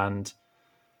 And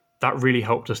that really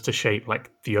helped us to shape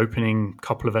like the opening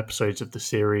couple of episodes of the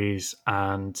series.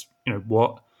 And,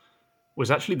 what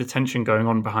was actually the tension going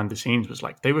on behind the scenes was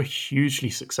like, they were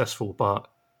hugely successful, but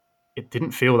it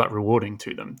didn't feel that rewarding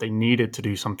to them. They needed to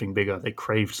do something bigger. They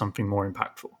craved something more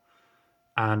impactful.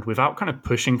 And without kind of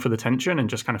pushing for the tension and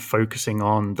just kind of focusing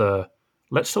on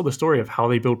let's tell the story of how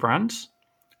they build brands,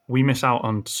 we miss out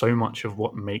on so much of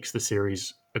what makes the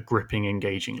series a gripping,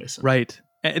 engaging listen. Right.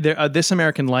 This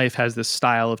American Life has this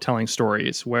style of telling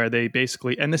stories where they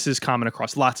basically, and this is common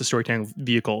across lots of storytelling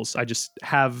vehicles. I just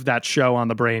have that show on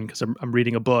the brain because I'm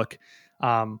reading a book,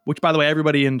 which, by the way,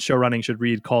 everybody in show running should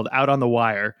read, called Out on the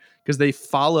Wire, because they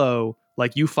follow,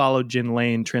 like you followed Jen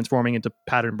Lane transforming into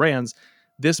Pattern Brands.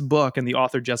 This book and the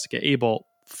author Jessica Abel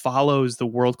follows the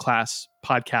world-class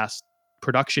podcast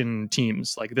production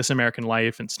teams like This American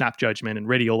Life and Snap Judgment and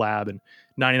Radiolab and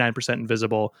 99%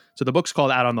 Invisible. So the book's called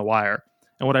Out on the Wire.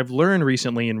 And what I've learned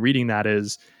recently in reading that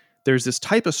is there's this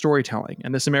type of storytelling,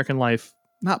 and This American Life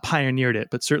not pioneered it,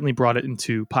 but certainly brought it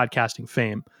into podcasting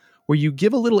fame, where you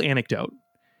give a little anecdote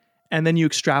and then you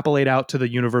extrapolate out to the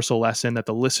universal lesson that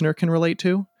the listener can relate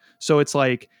to. So it's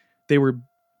like they were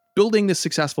building this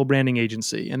successful branding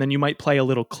agency, and then you might play a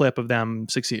little clip of them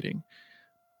succeeding.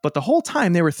 But the whole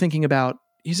time they were thinking about,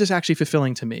 is this actually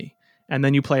fulfilling to me? And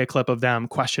then you play a clip of them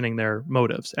questioning their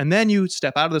motives. And then you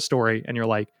step out of the story and you're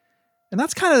like, And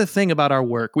that's kind of the thing about our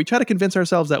work. We try to convince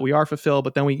ourselves that we are fulfilled,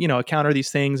 but then we, encounter these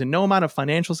things, and no amount of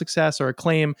financial success or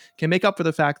acclaim can make up for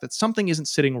the fact that something isn't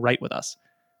sitting right with us,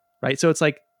 right? So it's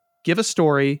like, give a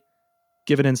story,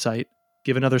 give an insight,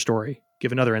 give another story,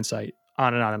 give another insight,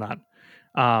 on and on and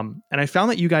on. And I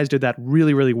found that you guys did that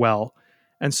really, really well.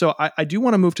 And so I do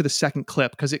want to move to the second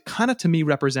clip, because it kind of, to me,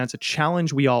 represents a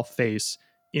challenge we all face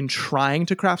in trying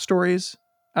to craft stories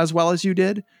as well as you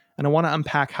did. And I want to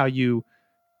unpack how you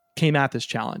came at this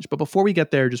challenge. But before we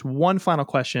get there, just one final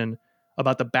question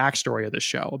about the backstory of the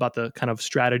show, about the kind of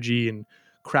strategy and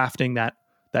crafting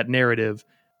that narrative.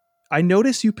 I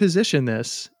notice you position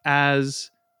this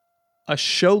as a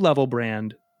show level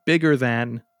brand bigger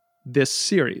than this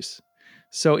series.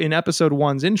 So in episode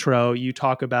 1's intro, you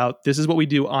talk about this is what we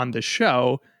do on the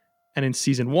show. And in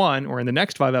season 1, or in the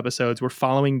next 5 episodes, we're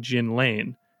following Jin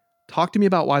Lane. Talk to me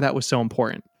about why that was so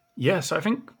important. Yeah, so I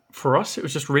think for us, it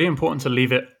was just really important to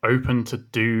leave it open to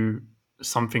do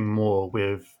something more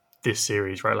with this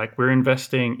series, right? Like, we're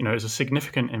investing, it was a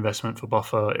significant investment for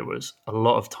Buffer. It was a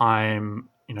lot of time,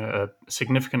 a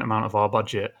significant amount of our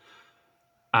budget.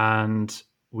 And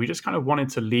we just kind of wanted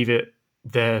to leave it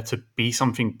there to be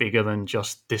something bigger than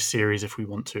just this series if we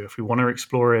want to. If we want to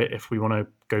explore it, if we want to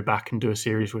go back and do a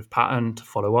series with Patton to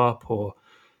follow up, or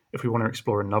if we want to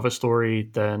explore another story,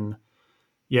 then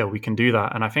yeah, we can do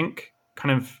that. And I think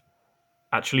kind of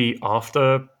actually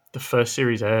after the first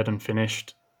series aired and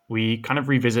finished, we kind of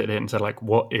revisited it and said, like,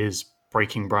 what is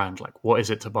Breaking Brand? Like, what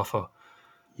is it to Buffer?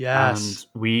 Yes.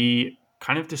 And we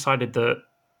kind of decided that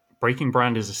Breaking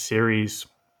Brand is a series,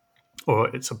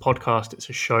 or it's a podcast, it's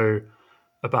a show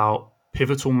about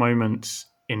pivotal moments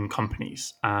in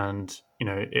companies. And,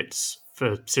 it's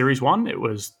for series 1, it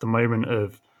was the moment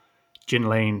of Jin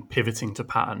Lane pivoting to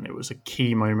Patton. It was a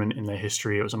key moment in their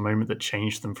history. It was a moment that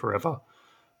changed them forever.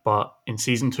 But in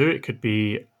season 2, it could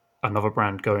be another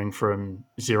brand going from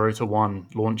 0 to 1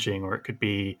 launching, or it could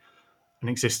be an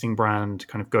existing brand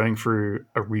kind of going through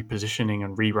a repositioning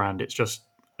and rebrand. It's just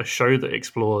a show that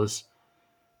explores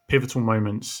pivotal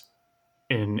moments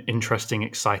in interesting,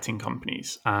 exciting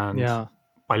companies. And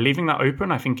by leaving that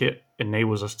open, I think it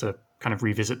enables us to kind of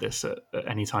revisit this at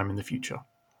any time in the future.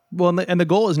 Well, and the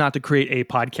goal is not to create a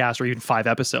podcast or even 5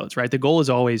 episodes, right? The goal is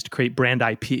always to create brand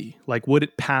IP. Like, would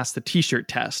it pass the t-shirt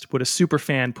test? Would a super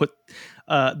fan put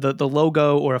the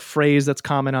logo or a phrase that's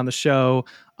common on the show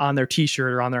on their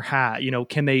t-shirt or on their hat?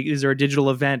 Is there a digital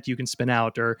event you can spin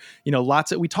out? Or,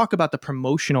 we talk about the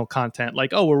promotional content,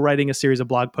 like, oh, we're writing a series of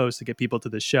blog posts to get people to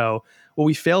the show. What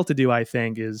we fail to do, I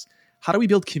think, is how do we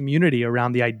build community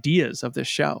around the ideas of this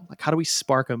show? Like, how do we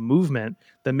spark a movement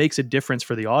that makes a difference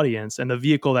for the audience? And the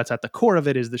vehicle that's at the core of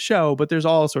it is the show, but there's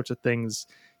all sorts of things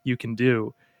you can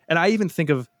do. And I even think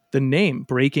of the name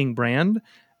Breaking Brand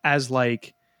as,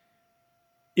 like,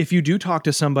 if you do talk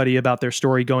to somebody about their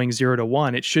story going 0 to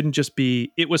 1, it shouldn't just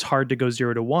be, it was hard to go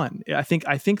 0 to 1. I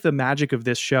think the magic of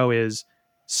this show is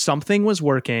something was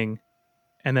working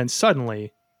and then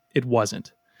suddenly it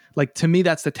wasn't. Like, to me,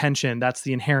 that's the tension. That's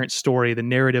the inherent story, the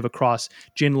narrative across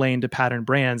Jin Lane to Patton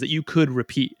brands that you could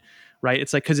repeat, right?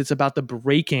 It's like, because it's about the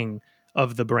breaking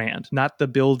of the brand, not the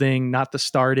building, not the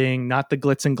starting, not the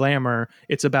glitz and glamour.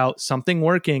 It's about something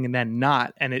working and then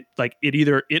not. And it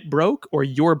either it broke or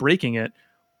you're breaking it.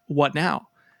 What now?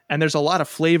 And there's a lot of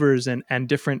flavors and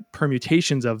different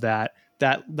permutations of that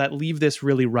leave this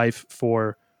really rife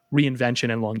for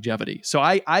reinvention and longevity. So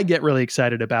I get really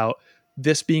excited about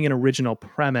this being an original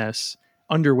premise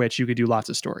under which you could do lots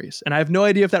of stories. And I have no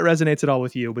idea if that resonates at all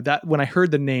with you, but that, when I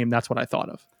heard the name, that's what I thought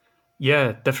of.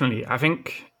 Yeah, definitely. I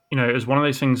think, it was one of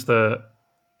those things that,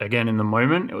 again, in the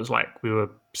moment, it was like we were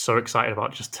so excited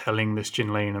about just telling this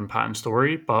Jin Lane and Patton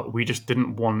story, but we just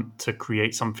didn't want to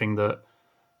create something that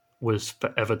was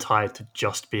forever tied to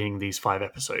just being these 5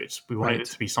 episodes. We wanted it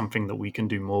to be something that we can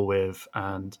do more with.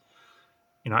 And,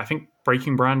 I think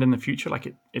Breaking Brand in the future,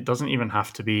 like, it doesn't even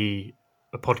have to be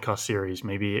a podcast series.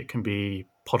 Maybe it can be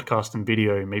podcast and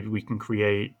video. Maybe we can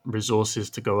create resources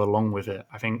to go along with it.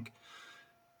 I think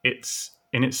it's,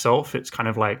 in itself, it's kind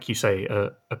of like you say,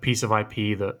 a piece of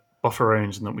IP that Buffer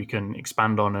owns and that we can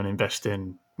expand on and invest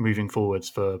in moving forwards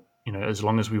for, as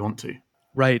long as we want to.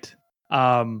 Right.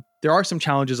 There are some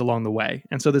challenges along the way.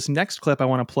 And so this next clip I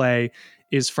want to play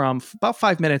is from about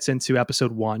 5 minutes into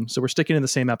episode 1. So we're sticking in the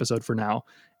same episode for now.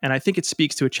 And I think it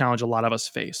speaks to a challenge a lot of us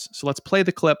face. So let's play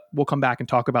the clip. We'll come back and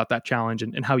talk about that challenge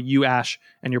and how you, Ash,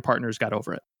 and your partners got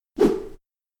over it.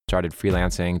 Started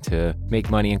freelancing to make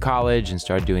money in college and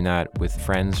started doing that with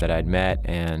friends that I'd met.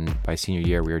 And by senior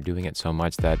year, we were doing it so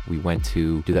much that we went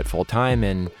to do that full time.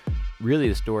 And really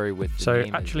the story with the So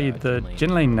name actually, is, the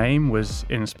Gin Lane name was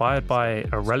inspired by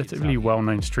a relatively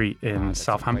well-known street in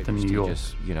Southampton, New York.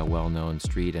 Just, well-known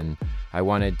street, and I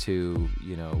wanted to,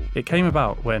 It came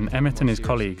about when Emmett and his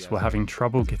colleagues were having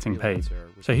trouble getting paid.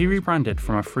 So he rebranded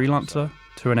from a freelancer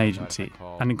to an agency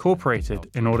and incorporated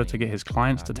in order to get his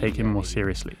clients to take him more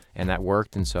seriously. And that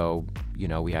worked, and so,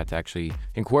 we had to actually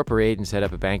incorporate and set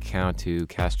up a bank account to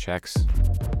cash checks.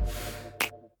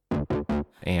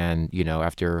 And,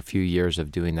 after a few years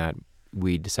of doing that,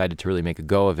 we decided to really make a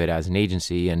go of it as an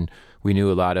agency, and we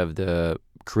knew a lot of the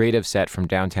creative set from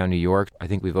downtown New York. I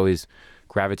think we've always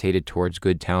gravitated towards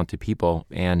good, talented people,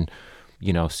 and,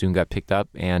 soon got picked up.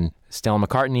 And Stella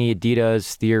McCartney,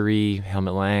 Adidas, Theory,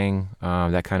 Helmut Lang,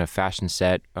 that kind of fashion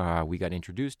set we got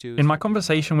introduced to. In my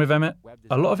conversation with Emmett,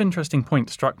 a lot of interesting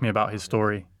points struck me about his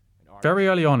story. Very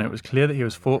early on, it was clear that he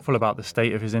was thoughtful about the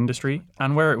state of his industry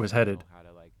and where it was headed.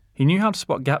 He knew how to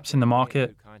spot gaps in the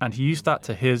market, and he used that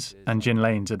to his and Gin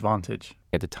Lane's advantage.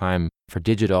 At the time, for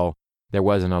digital, there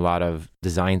wasn't a lot of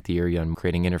design theory on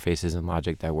creating interfaces and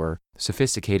logic that were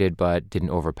sophisticated but didn't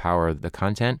overpower the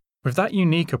content. With that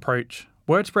unique approach,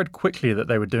 word spread quickly that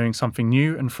they were doing something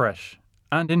new and fresh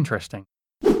and interesting.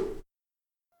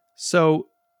 So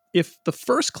if the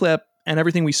first clip and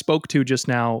everything we spoke to just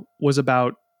now was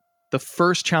about the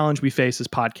first challenge we face as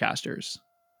podcasters,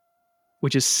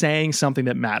 which is saying something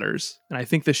that matters, and I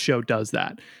think this show does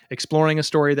that, exploring a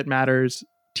story that matters,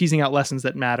 teasing out lessons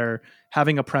that matter,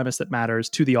 having a premise that matters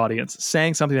to the audience,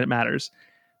 saying something that matters.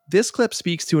 This clip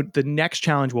speaks to the next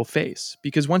challenge we'll face,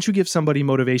 because once you give somebody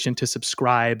motivation to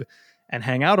subscribe and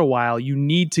hang out a while, you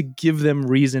need to give them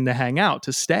reason to hang out,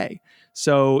 to stay.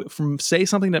 So from say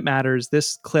something that matters,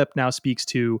 this clip now speaks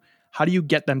to how do you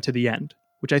get them to the end,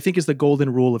 which I think is the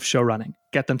golden rule of show running,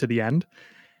 get them to the end.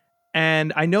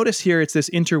 And I notice here it's this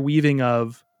interweaving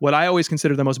of what I always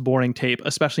consider the most boring tape,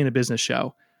 especially in a business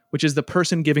show, which is the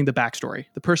person giving the backstory,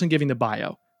 the person giving the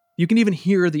bio. You can even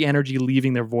hear the energy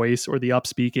leaving their voice, or the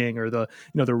upspeaking, or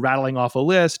the rattling off a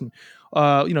list. And,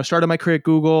 started my career at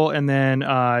Google, and then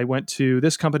I went to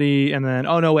this company, and then,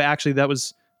 oh no, actually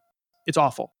it's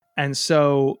awful. And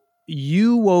so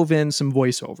you wove in some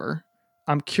voiceover.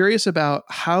 I'm curious about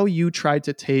how you tried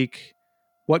to take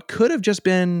what could have just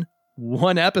been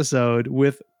one episode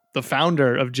with the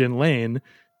founder of Gin Lane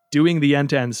doing the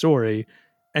end-to-end story,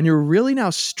 and you're really now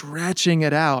stretching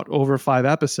it out over 5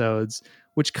 episodes,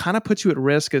 which kind of puts you at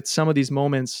risk at some of these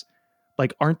moments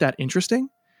aren't that interesting.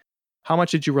 How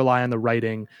much did you rely on the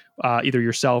writing, either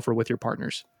yourself or with your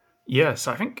partners? Yes,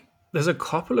 I think there's a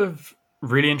couple of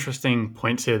really interesting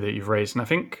points here that you've raised. And I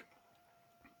think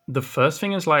the first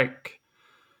thing is kind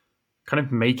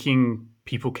of making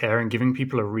people care and giving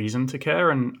people a reason to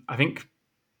care. And I think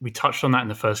we touched on that in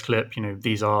the first clip.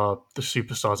 These are the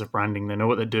superstars of branding. They know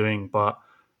what they're doing. But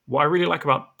what I really like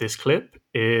about this clip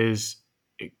is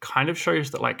it kind of shows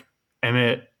that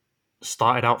Emmett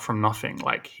started out from nothing.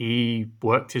 He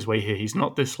worked his way here. He's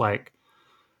not this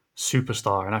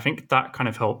superstar. And I think that kind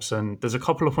of helps. And there's a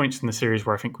couple of points in the series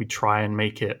where I think we try and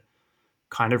make it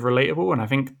kind of relatable. And I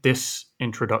think this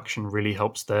introduction really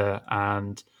helps there.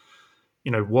 And,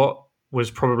 what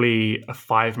was probably a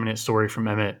 5-minute story from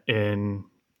Emmett in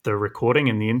the recording,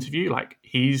 in the interview,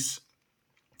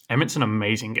 Emmett's an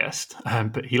amazing guest,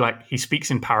 but he speaks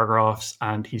in paragraphs,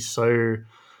 and he's so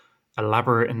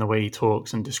elaborate in the way he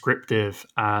talks and descriptive,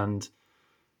 and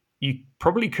you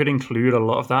probably could include a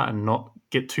lot of that and not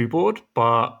get too bored,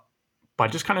 but by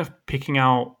just kind of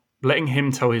letting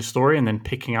him tell his story and then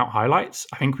picking out highlights,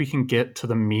 I think we can get to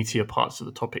the meatier parts of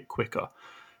the topic quicker.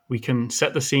 We can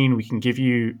set the scene, we can give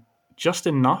you just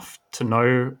enough to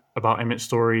know about Emmett's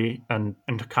story and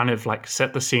to kind of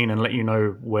set the scene and let you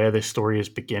know where this story is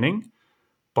beginning.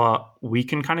 But we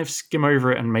can kind of skim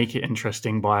over it and make it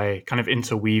interesting by kind of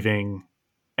interweaving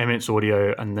Emmett's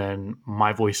audio and then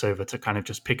my voiceover to kind of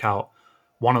just pick out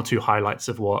 1 or 2 highlights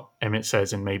of what Emmett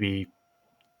says in maybe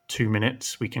 2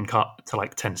 minutes. We can cut to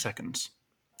 10 seconds.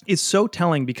 It's so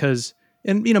telling because,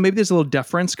 and maybe there's a little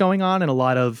deference going on in a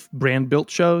lot of brand built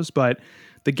shows, but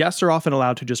the guests are often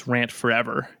allowed to just rant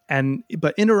forever.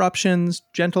 But interruptions,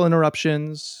 gentle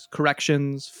interruptions,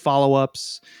 corrections,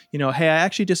 follow-ups, hey, I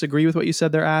actually disagree with what you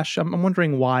said there, Ash. I'm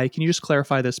wondering why. Can you just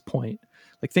clarify this point?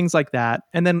 Things like that.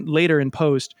 And then later in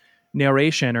post,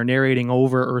 narration or narrating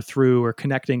over or through or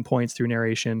connecting points through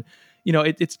narration.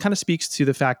 It kind of speaks to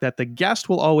the fact that the guest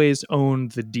will always own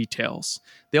the details.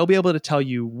 They'll be able to tell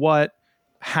you what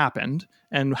happened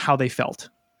and how they felt.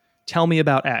 Tell me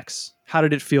about X. How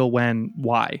did it feel when,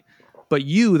 why? But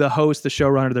you, the host, the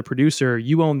showrunner, the producer,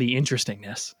 you own the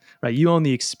interestingness, right? You own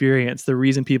the experience, the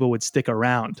reason people would stick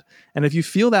around. And if you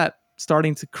feel that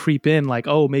starting to creep in, like,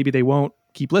 oh, maybe they won't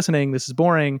keep listening, this is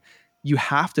boring, you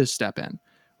have to step in,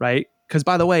 right? Because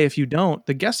by the way, if you don't,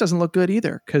 the guest doesn't look good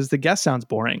either, because the guest sounds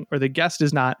boring, or the guest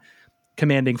is not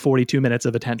commanding 42 minutes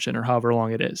of attention or however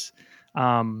long it is.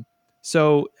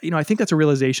 So, I think that's a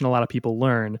realization a lot of people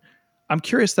learn. I'm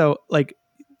curious though, like,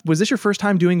 was this your first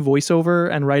time doing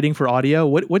voiceover and writing for audio?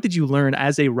 What did you learn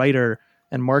as a writer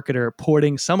and marketer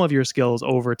porting some of your skills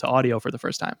over to audio for the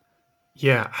first time?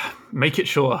 Yeah, make it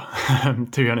shorter.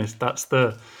 To be honest, that's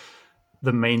the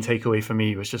main takeaway for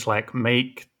me, was just like,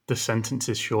 make the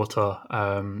sentences shorter.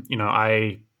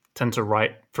 I tend to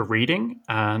write for reading,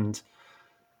 and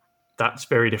that's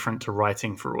very different to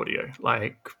writing for audio.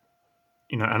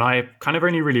 And I kind of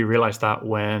only really realized that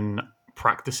when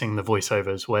practicing the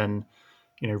voiceovers, when,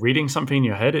 reading something in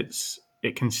your head,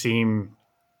 it can seem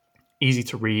easy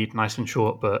to read, nice and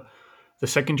short, but the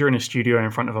second you're in a studio in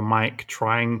front of a mic,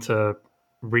 trying to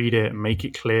read it, make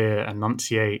it clear,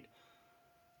 enunciate,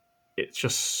 it's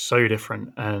just so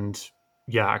different. And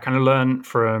yeah, I kind of learned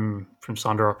from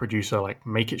Sandra, our producer, like,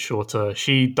 make it shorter.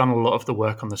 She'd done a lot of the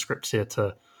work on the scripts here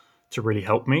to really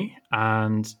help me.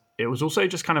 And it was also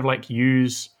just kind of like,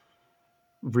 use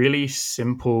really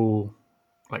simple,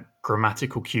 like,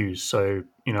 grammatical cues. So,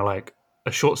 like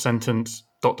a short sentence, ...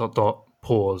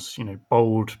 pause,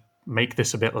 bold, make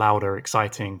this a bit louder,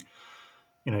 exciting,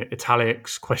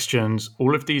 italics, questions,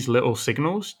 all of these little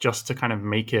signals, just to kind of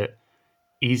make it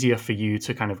easier for you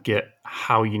to kind of get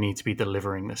how you need to be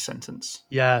delivering this sentence.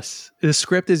 Yes. The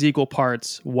script is equal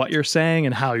parts what you're saying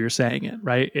and how you're saying it,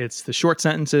 right? It's the short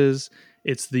sentences,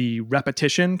 it's the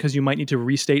repetition, because you might need to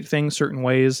restate things certain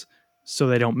ways so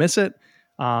they don't miss it.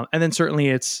 And then certainly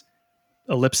it's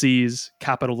ellipses,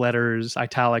 capital letters,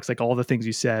 italics, like all the things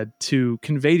you said, to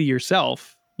convey to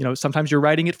yourself. Sometimes you're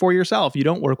writing it for yourself. You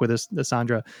don't work with this,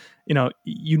 Sandra.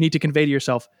 You need to convey to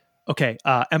yourself, okay,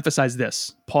 emphasize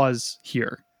this, pause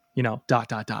here, ...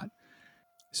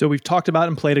 So we've talked about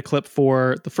and played a clip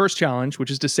for the first challenge,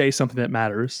 which is to say something that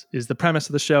matters. Is the premise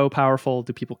of the show powerful?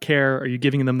 Do people care? Are you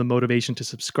giving them the motivation to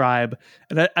subscribe?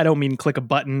 And I don't mean click a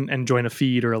button and join a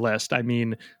feed or a list. I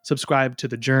mean, subscribe to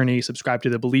the journey, subscribe to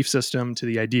the belief system, to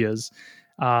the ideas.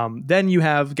 Then you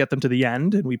have get them to the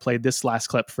end. And we played this last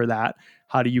clip for that.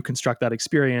 How do you construct that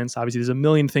experience? Obviously, there's a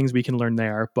million things we can learn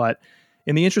there. But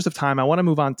in the interest of time, I want to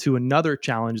move on to another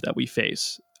challenge that we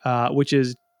face, which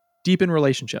is deepen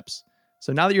relationships.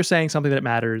 So now that you're saying something that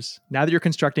matters, now that you're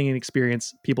constructing an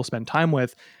experience people spend time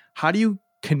with, how do you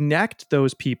connect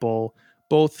those people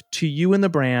both to you and the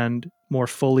brand more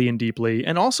fully and deeply,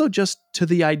 and also just to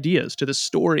the ideas, to the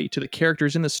story, to the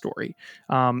characters in the story?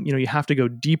 You have to go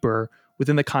deeper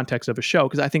within the context of a show,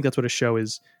 because I think that's what a show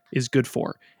is good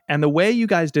for. And the way you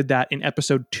guys did that in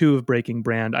episode 2 of Breaking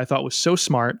Brand, I thought was so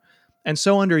smart and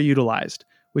so underutilized,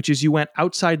 which is you went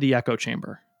outside the echo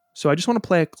chamber. So I just want to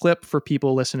play a clip for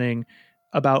people listening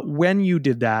about when you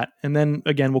did that, and then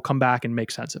again, we'll come back and make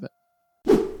sense of it.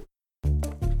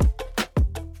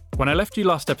 When I left you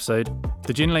last episode,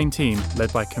 the Gin Lane team,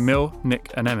 led by Camille,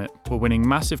 Nick and Emmett, were winning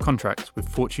massive contracts with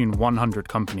Fortune 100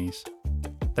 companies.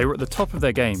 They were at the top of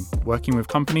their game, working with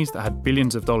companies that had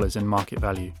billions of dollars in market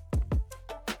value.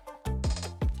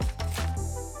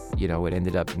 It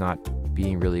ended up not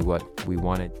being really what we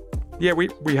wanted. Yeah,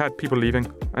 we had people leaving,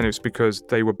 and it was because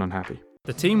they were unhappy.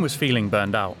 The team was feeling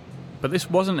burned out, but this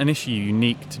wasn't an issue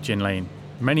unique to Gin Lane.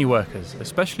 Many workers,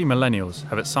 especially millennials,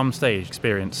 have at some stage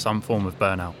experienced some form of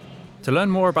burnout. To learn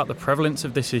more about the prevalence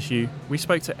of this issue, we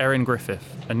spoke to Erin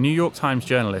Griffith, a New York Times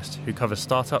journalist who covers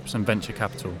startups and venture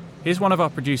capital. Here's one of our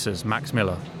producers, Max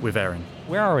Miller, with Erin.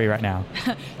 Where are we right now?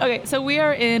 Okay, so we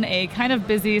are in a kind of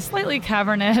busy, slightly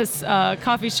cavernous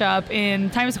coffee shop in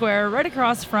Times Square, right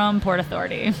across from Port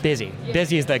Authority. Busy.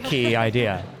 Busy is the key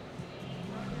idea.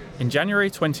 In January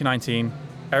 2019,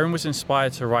 Erin was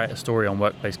inspired to write a story on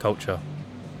workplace culture,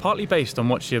 partly based on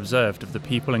what she observed of the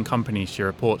people and companies she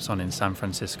reports on in San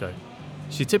Francisco.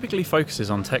 She typically focuses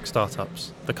on tech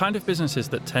startups, the kind of businesses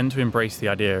that tend to embrace the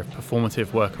idea of performative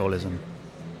workaholism.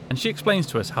 And she explains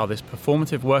to us how this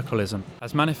performative workaholism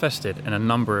has manifested in a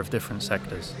number of different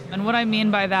sectors. And what I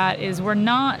mean by that is we're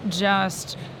not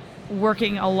just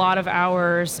working a lot of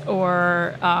hours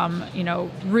or,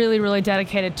 really, really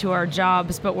dedicated to our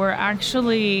jobs, but we're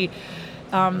actually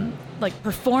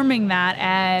performing that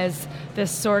as this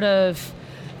sort of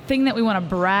thing that we want to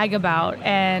brag about,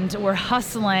 and we're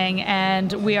hustling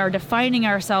and we are defining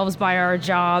ourselves by our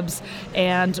jobs,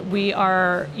 and we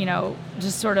are,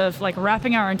 just sort of like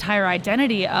wrapping our entire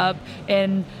identity up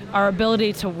in our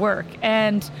ability to work.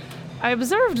 And I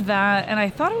observed that and I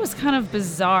thought it was kind of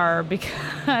bizarre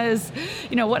because,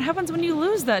 what happens when you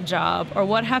lose that job? Or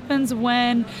what happens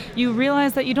when you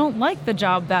realize that you don't like the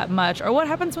job that much? Or what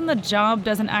happens when the job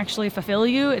doesn't actually fulfill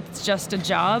you? It's just a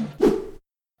job.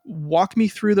 Walk me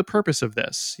through the purpose of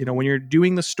this. When you're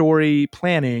doing the story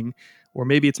planning, or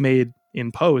maybe it's made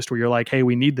in post where you're like, hey,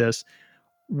 we need this.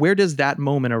 Where does that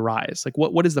moment arise? Like,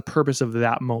 what is the purpose of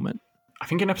that moment? I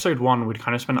think in episode 1, we'd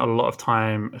kind of spent a lot of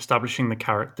time establishing the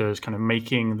characters, kind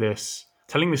of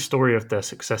telling the story of their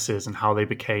successes and how they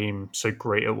became so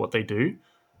great at what they do.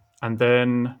 And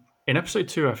then in episode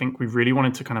 2, I think we really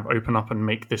wanted to kind of open up and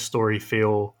make this story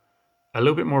feel a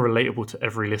little bit more relatable to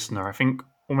every listener. I think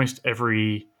almost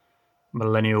every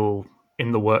millennial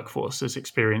in the workforce has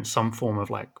experienced some form of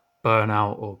like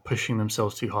burnout or pushing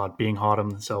themselves too hard, being hard on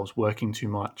themselves, working too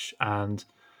much. And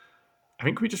I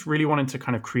think we just really wanted to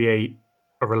kind of create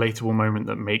a relatable moment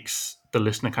that makes the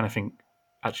listener kind of think,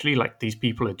 actually, like, these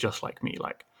people are just like me.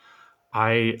 Like,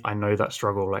 I know that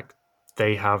struggle. Like,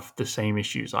 they have the same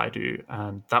issues I do.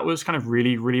 And that was kind of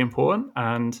really, really important.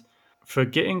 And for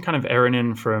getting kind of Erin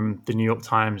in from the New York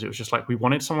Times, it was just like, we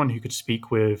wanted someone who could speak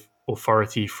with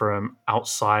authority from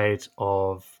outside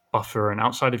of Buffer and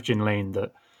outside of Gin Lane,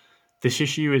 that this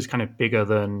issue is kind of bigger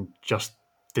than just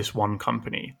this one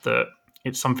company, that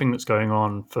it's something that's going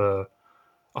on for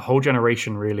a whole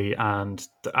generation, really. And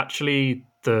actually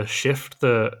the shift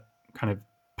that kind of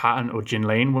Pattern or Gin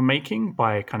Lane were making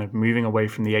by kind of moving away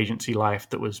from the agency life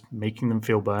that was making them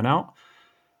feel burnout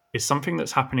is something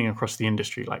that's happening across the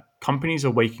industry. Like, companies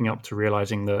are waking up to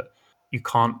realizing that you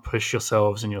can't push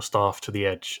yourselves and your staff to the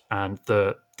edge, and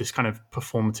this kind of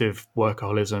performative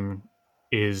workaholism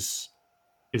is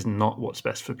not what's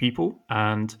best for people.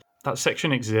 And that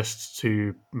section exists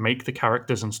to make the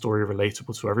characters and story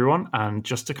relatable to everyone, and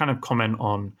just to kind of comment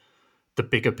on the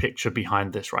bigger picture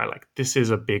behind this, right? Like, this is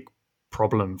a big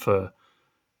problem for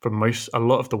a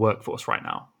lot of the workforce right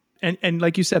now. And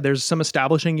like you said, there's some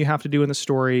establishing you have to do in the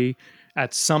story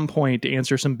at some point to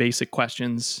answer some basic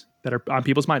questions that are on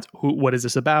people's minds. What is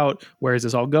this about? Where is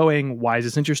this all going? Why is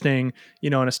this interesting?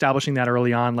 And establishing that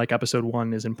early on, like episode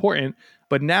 1, is important.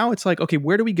 But now it's like, okay,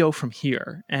 where do we go from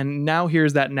here? And now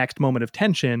here's that next moment of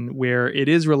tension where it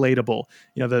is relatable.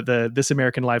 The This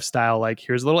American Lifestyle, like,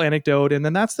 here's a little anecdote, and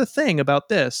then that's the thing about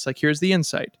this. Like, here's the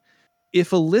insight.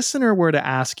 If a listener were to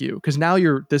ask you, because now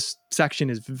this section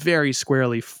is very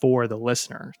squarely for the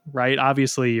listener, right?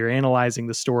 Obviously, you're analyzing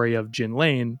the story of Gin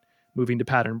Lane moving to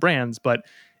Pattern Brands, but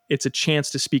it's a chance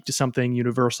to speak to something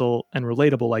universal and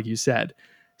relatable, like you said.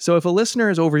 So if a listener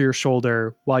is over your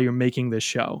shoulder while you're making this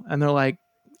show and they're like,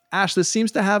 Ash, this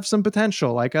seems to have some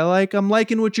potential. I'm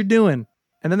liking what you're doing.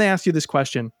 And then they ask you this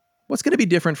question, what's going to be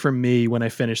different for me when I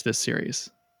finish this series?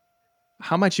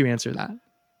 How might you answer that?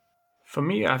 For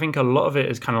me, I think a lot of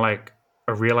it is kind of like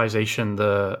a realization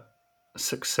that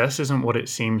success isn't what it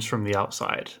seems from the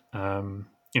outside.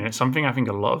 It's something I think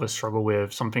a lot of us struggle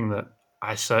with, something that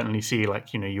I certainly see.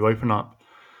 Like, you open up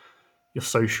your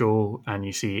social and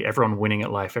you see everyone winning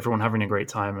at life, everyone having a great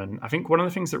time. And I think one of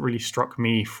the things that really struck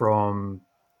me from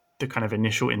the kind of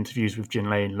initial interviews with Gin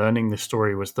Lane, learning this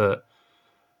story, was that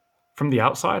from the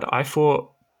outside, I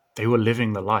thought they were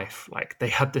living the life. Like, they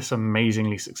had this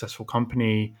amazingly successful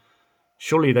company.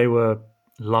 Surely they were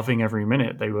loving every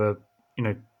minute. They were,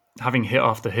 having hit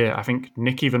after hit. I think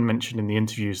Nick even mentioned in the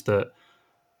interviews that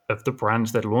of the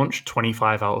brands that launched,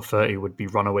 25 out of 30 would be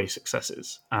runaway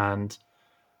successes. And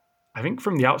I think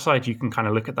from the outside, you can kind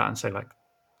of look at that and say, like,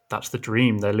 that's the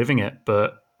dream. They're living it.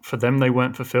 But for them, they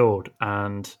weren't fulfilled.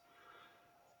 And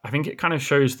I think it kind of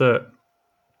shows that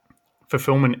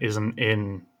fulfillment isn't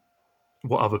in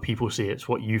what other people see. It's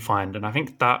what you find. And I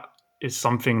think that is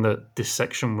something that this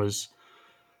section was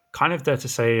kind of there to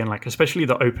say. And like, especially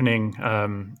the opening,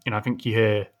 I think you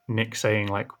hear Nick saying,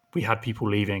 like, we had people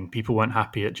leaving, people weren't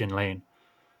happy at Gin Lane.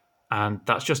 And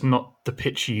that's just not the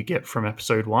picture you get from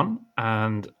episode 1.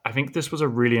 And I think this was a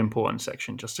really important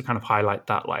section just to kind of highlight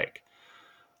that, like,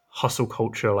 hustle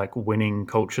culture, like winning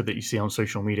culture that you see on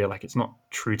social media. Like, it's not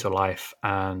true to life.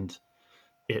 And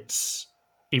it's,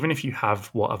 even if you have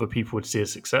what other people would see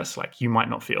as success, like, you might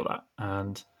not feel that.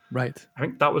 And right. I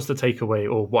think that was the takeaway,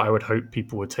 or what I would hope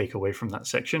people would take away from that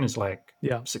section, is like,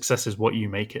 success is what you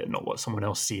make it, not what someone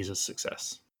else sees as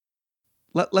success.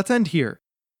 Let's end here.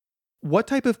 What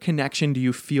type of connection do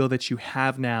you feel that you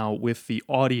have now with the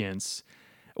audience?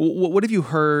 What have you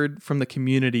heard from the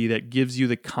community that gives you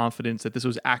the confidence that this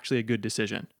was actually a good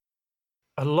decision?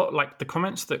 A lot, like, the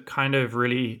comments that kind of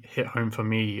really hit home for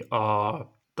me are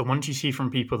the ones you see from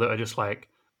people that are just like,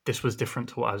 this was different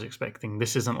to what I was expecting.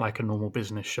 This isn't like a normal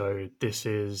business show. This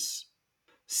is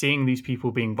seeing these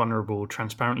people being vulnerable,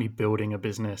 transparently building a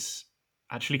business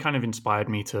actually kind of inspired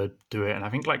me to do it. And I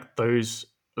think like those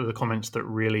are the comments that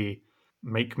really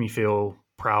make me feel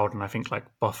proud. And I think like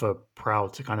Buffer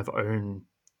proud to kind of own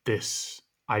this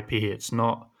IP. It's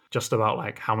not just about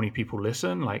like how many people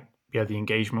listen. Like, yeah, the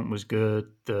engagement was good.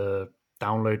 The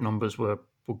download numbers were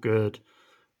good.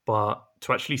 But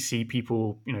to actually see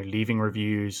people, you know, leaving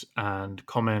reviews and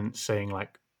comments saying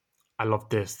like, I love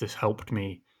this helped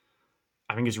me,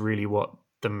 I think is really what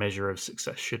the measure of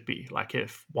success should be. Like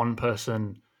if one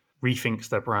person rethinks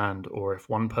their brand, or if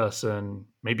one person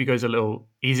maybe goes a little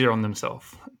easier on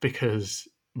themselves because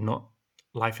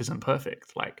life isn't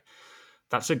perfect, like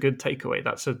that's a good takeaway.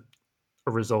 That's a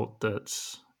result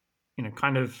that's, you know,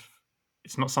 kind of,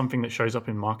 it's not something that shows up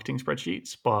in marketing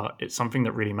spreadsheets, but it's something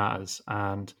that really matters.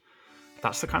 And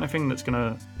that's the kind of thing that's going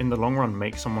to, in the long run,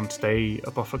 make someone stay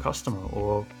a Buffer customer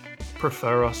or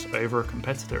prefer us over a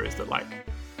competitor, is that like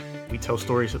we tell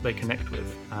stories that they connect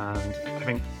with. And I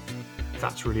think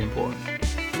that's really important.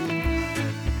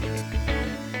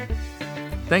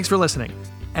 Thanks for listening.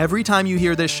 Every time you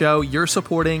hear this show, you're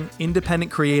supporting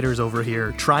independent creators over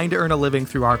here trying to earn a living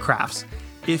through our crafts.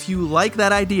 If you like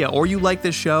that idea or you like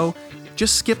this show,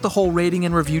 just skip the whole rating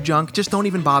and review junk. Just don't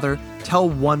even bother. Tell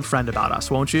one friend about us,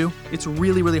 won't you? It's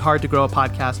really, really hard to grow a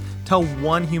podcast. Tell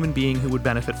one human being who would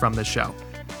benefit from this show.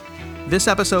 This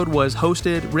episode was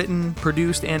hosted, written,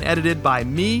 produced, and edited by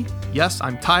me. Yes,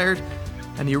 I'm tired.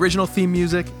 And the original theme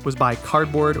music was by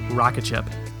Cardboard Rocket Chip.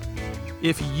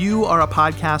 If you are a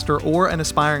podcaster or an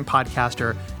aspiring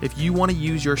podcaster, if you want to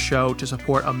use your show to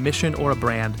support a mission or a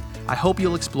brand, I hope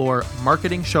you'll explore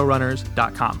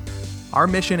marketingshowrunners.com. Our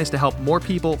mission is to help more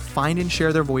people find and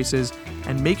share their voices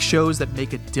and make shows that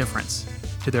make a difference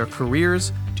to their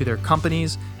careers, to their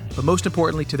companies, but most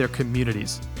importantly, to their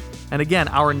communities. And again,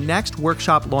 our next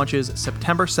workshop launches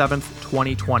September 7th,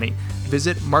 2020.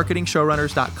 Visit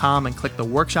marketingshowrunners.com and click the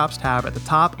workshops tab at the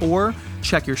top, or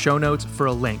check your show notes for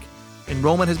a link.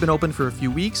 Enrollment has been open for a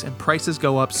few weeks and prices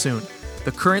go up soon.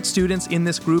 The current students in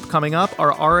this group coming up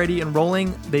are already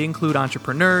enrolling. They include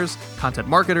entrepreneurs, content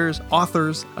marketers,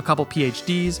 authors, a couple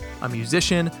PhDs, a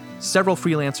musician, several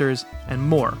freelancers, and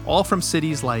more, all from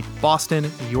cities like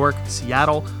Boston, New York,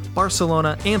 Seattle,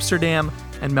 Barcelona, Amsterdam,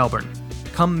 and Melbourne.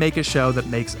 Come make a show that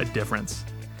makes a difference.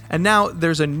 And now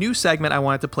there's a new segment I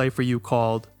wanted to play for you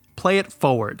called Play It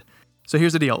Forward. So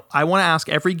here's the deal. I want to ask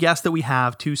every guest that we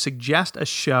have to suggest a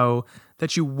show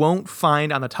that you won't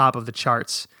find on the top of the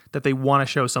charts that they want to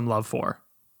show some love for.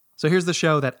 So here's the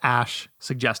show that Ash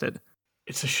suggested.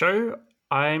 It's a show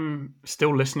I'm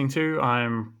still listening to.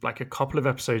 I'm like a couple of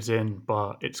episodes in,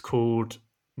 but it's called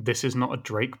This Is Not a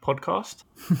Drake Podcast.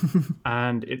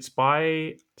 And it's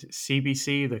by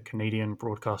CBC, the Canadian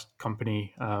broadcast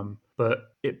company. But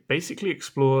it basically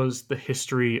explores the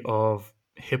history of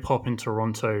hip hop in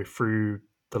Toronto through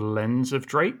the lens of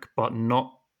Drake, but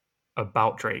not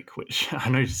about Drake, which I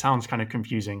know sounds kind of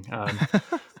confusing.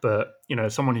 But, you know,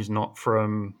 someone who's not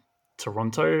from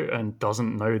Toronto and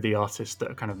doesn't know the artists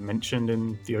that are kind of mentioned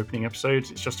in the opening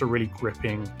episodes, it's just a really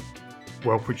gripping,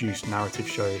 well-produced narrative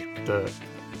show that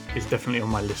is definitely on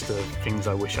my list of things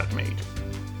I wish I'd made.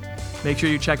 Make sure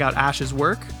you check out Ash's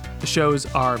work. The shows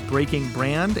are Breaking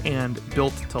Brand and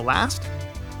Built to Last.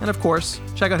 And of course,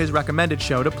 check out his recommended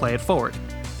show to Play It Forward.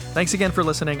 Thanks again for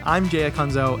listening. I'm Jay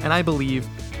Akunzo, and I believe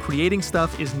creating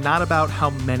stuff is not about how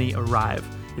many arrive.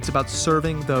 It's about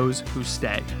serving those who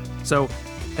stay. So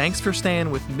thanks for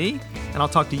staying with me, and I'll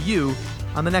talk to you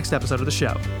on the next episode of the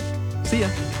show. See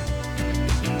ya.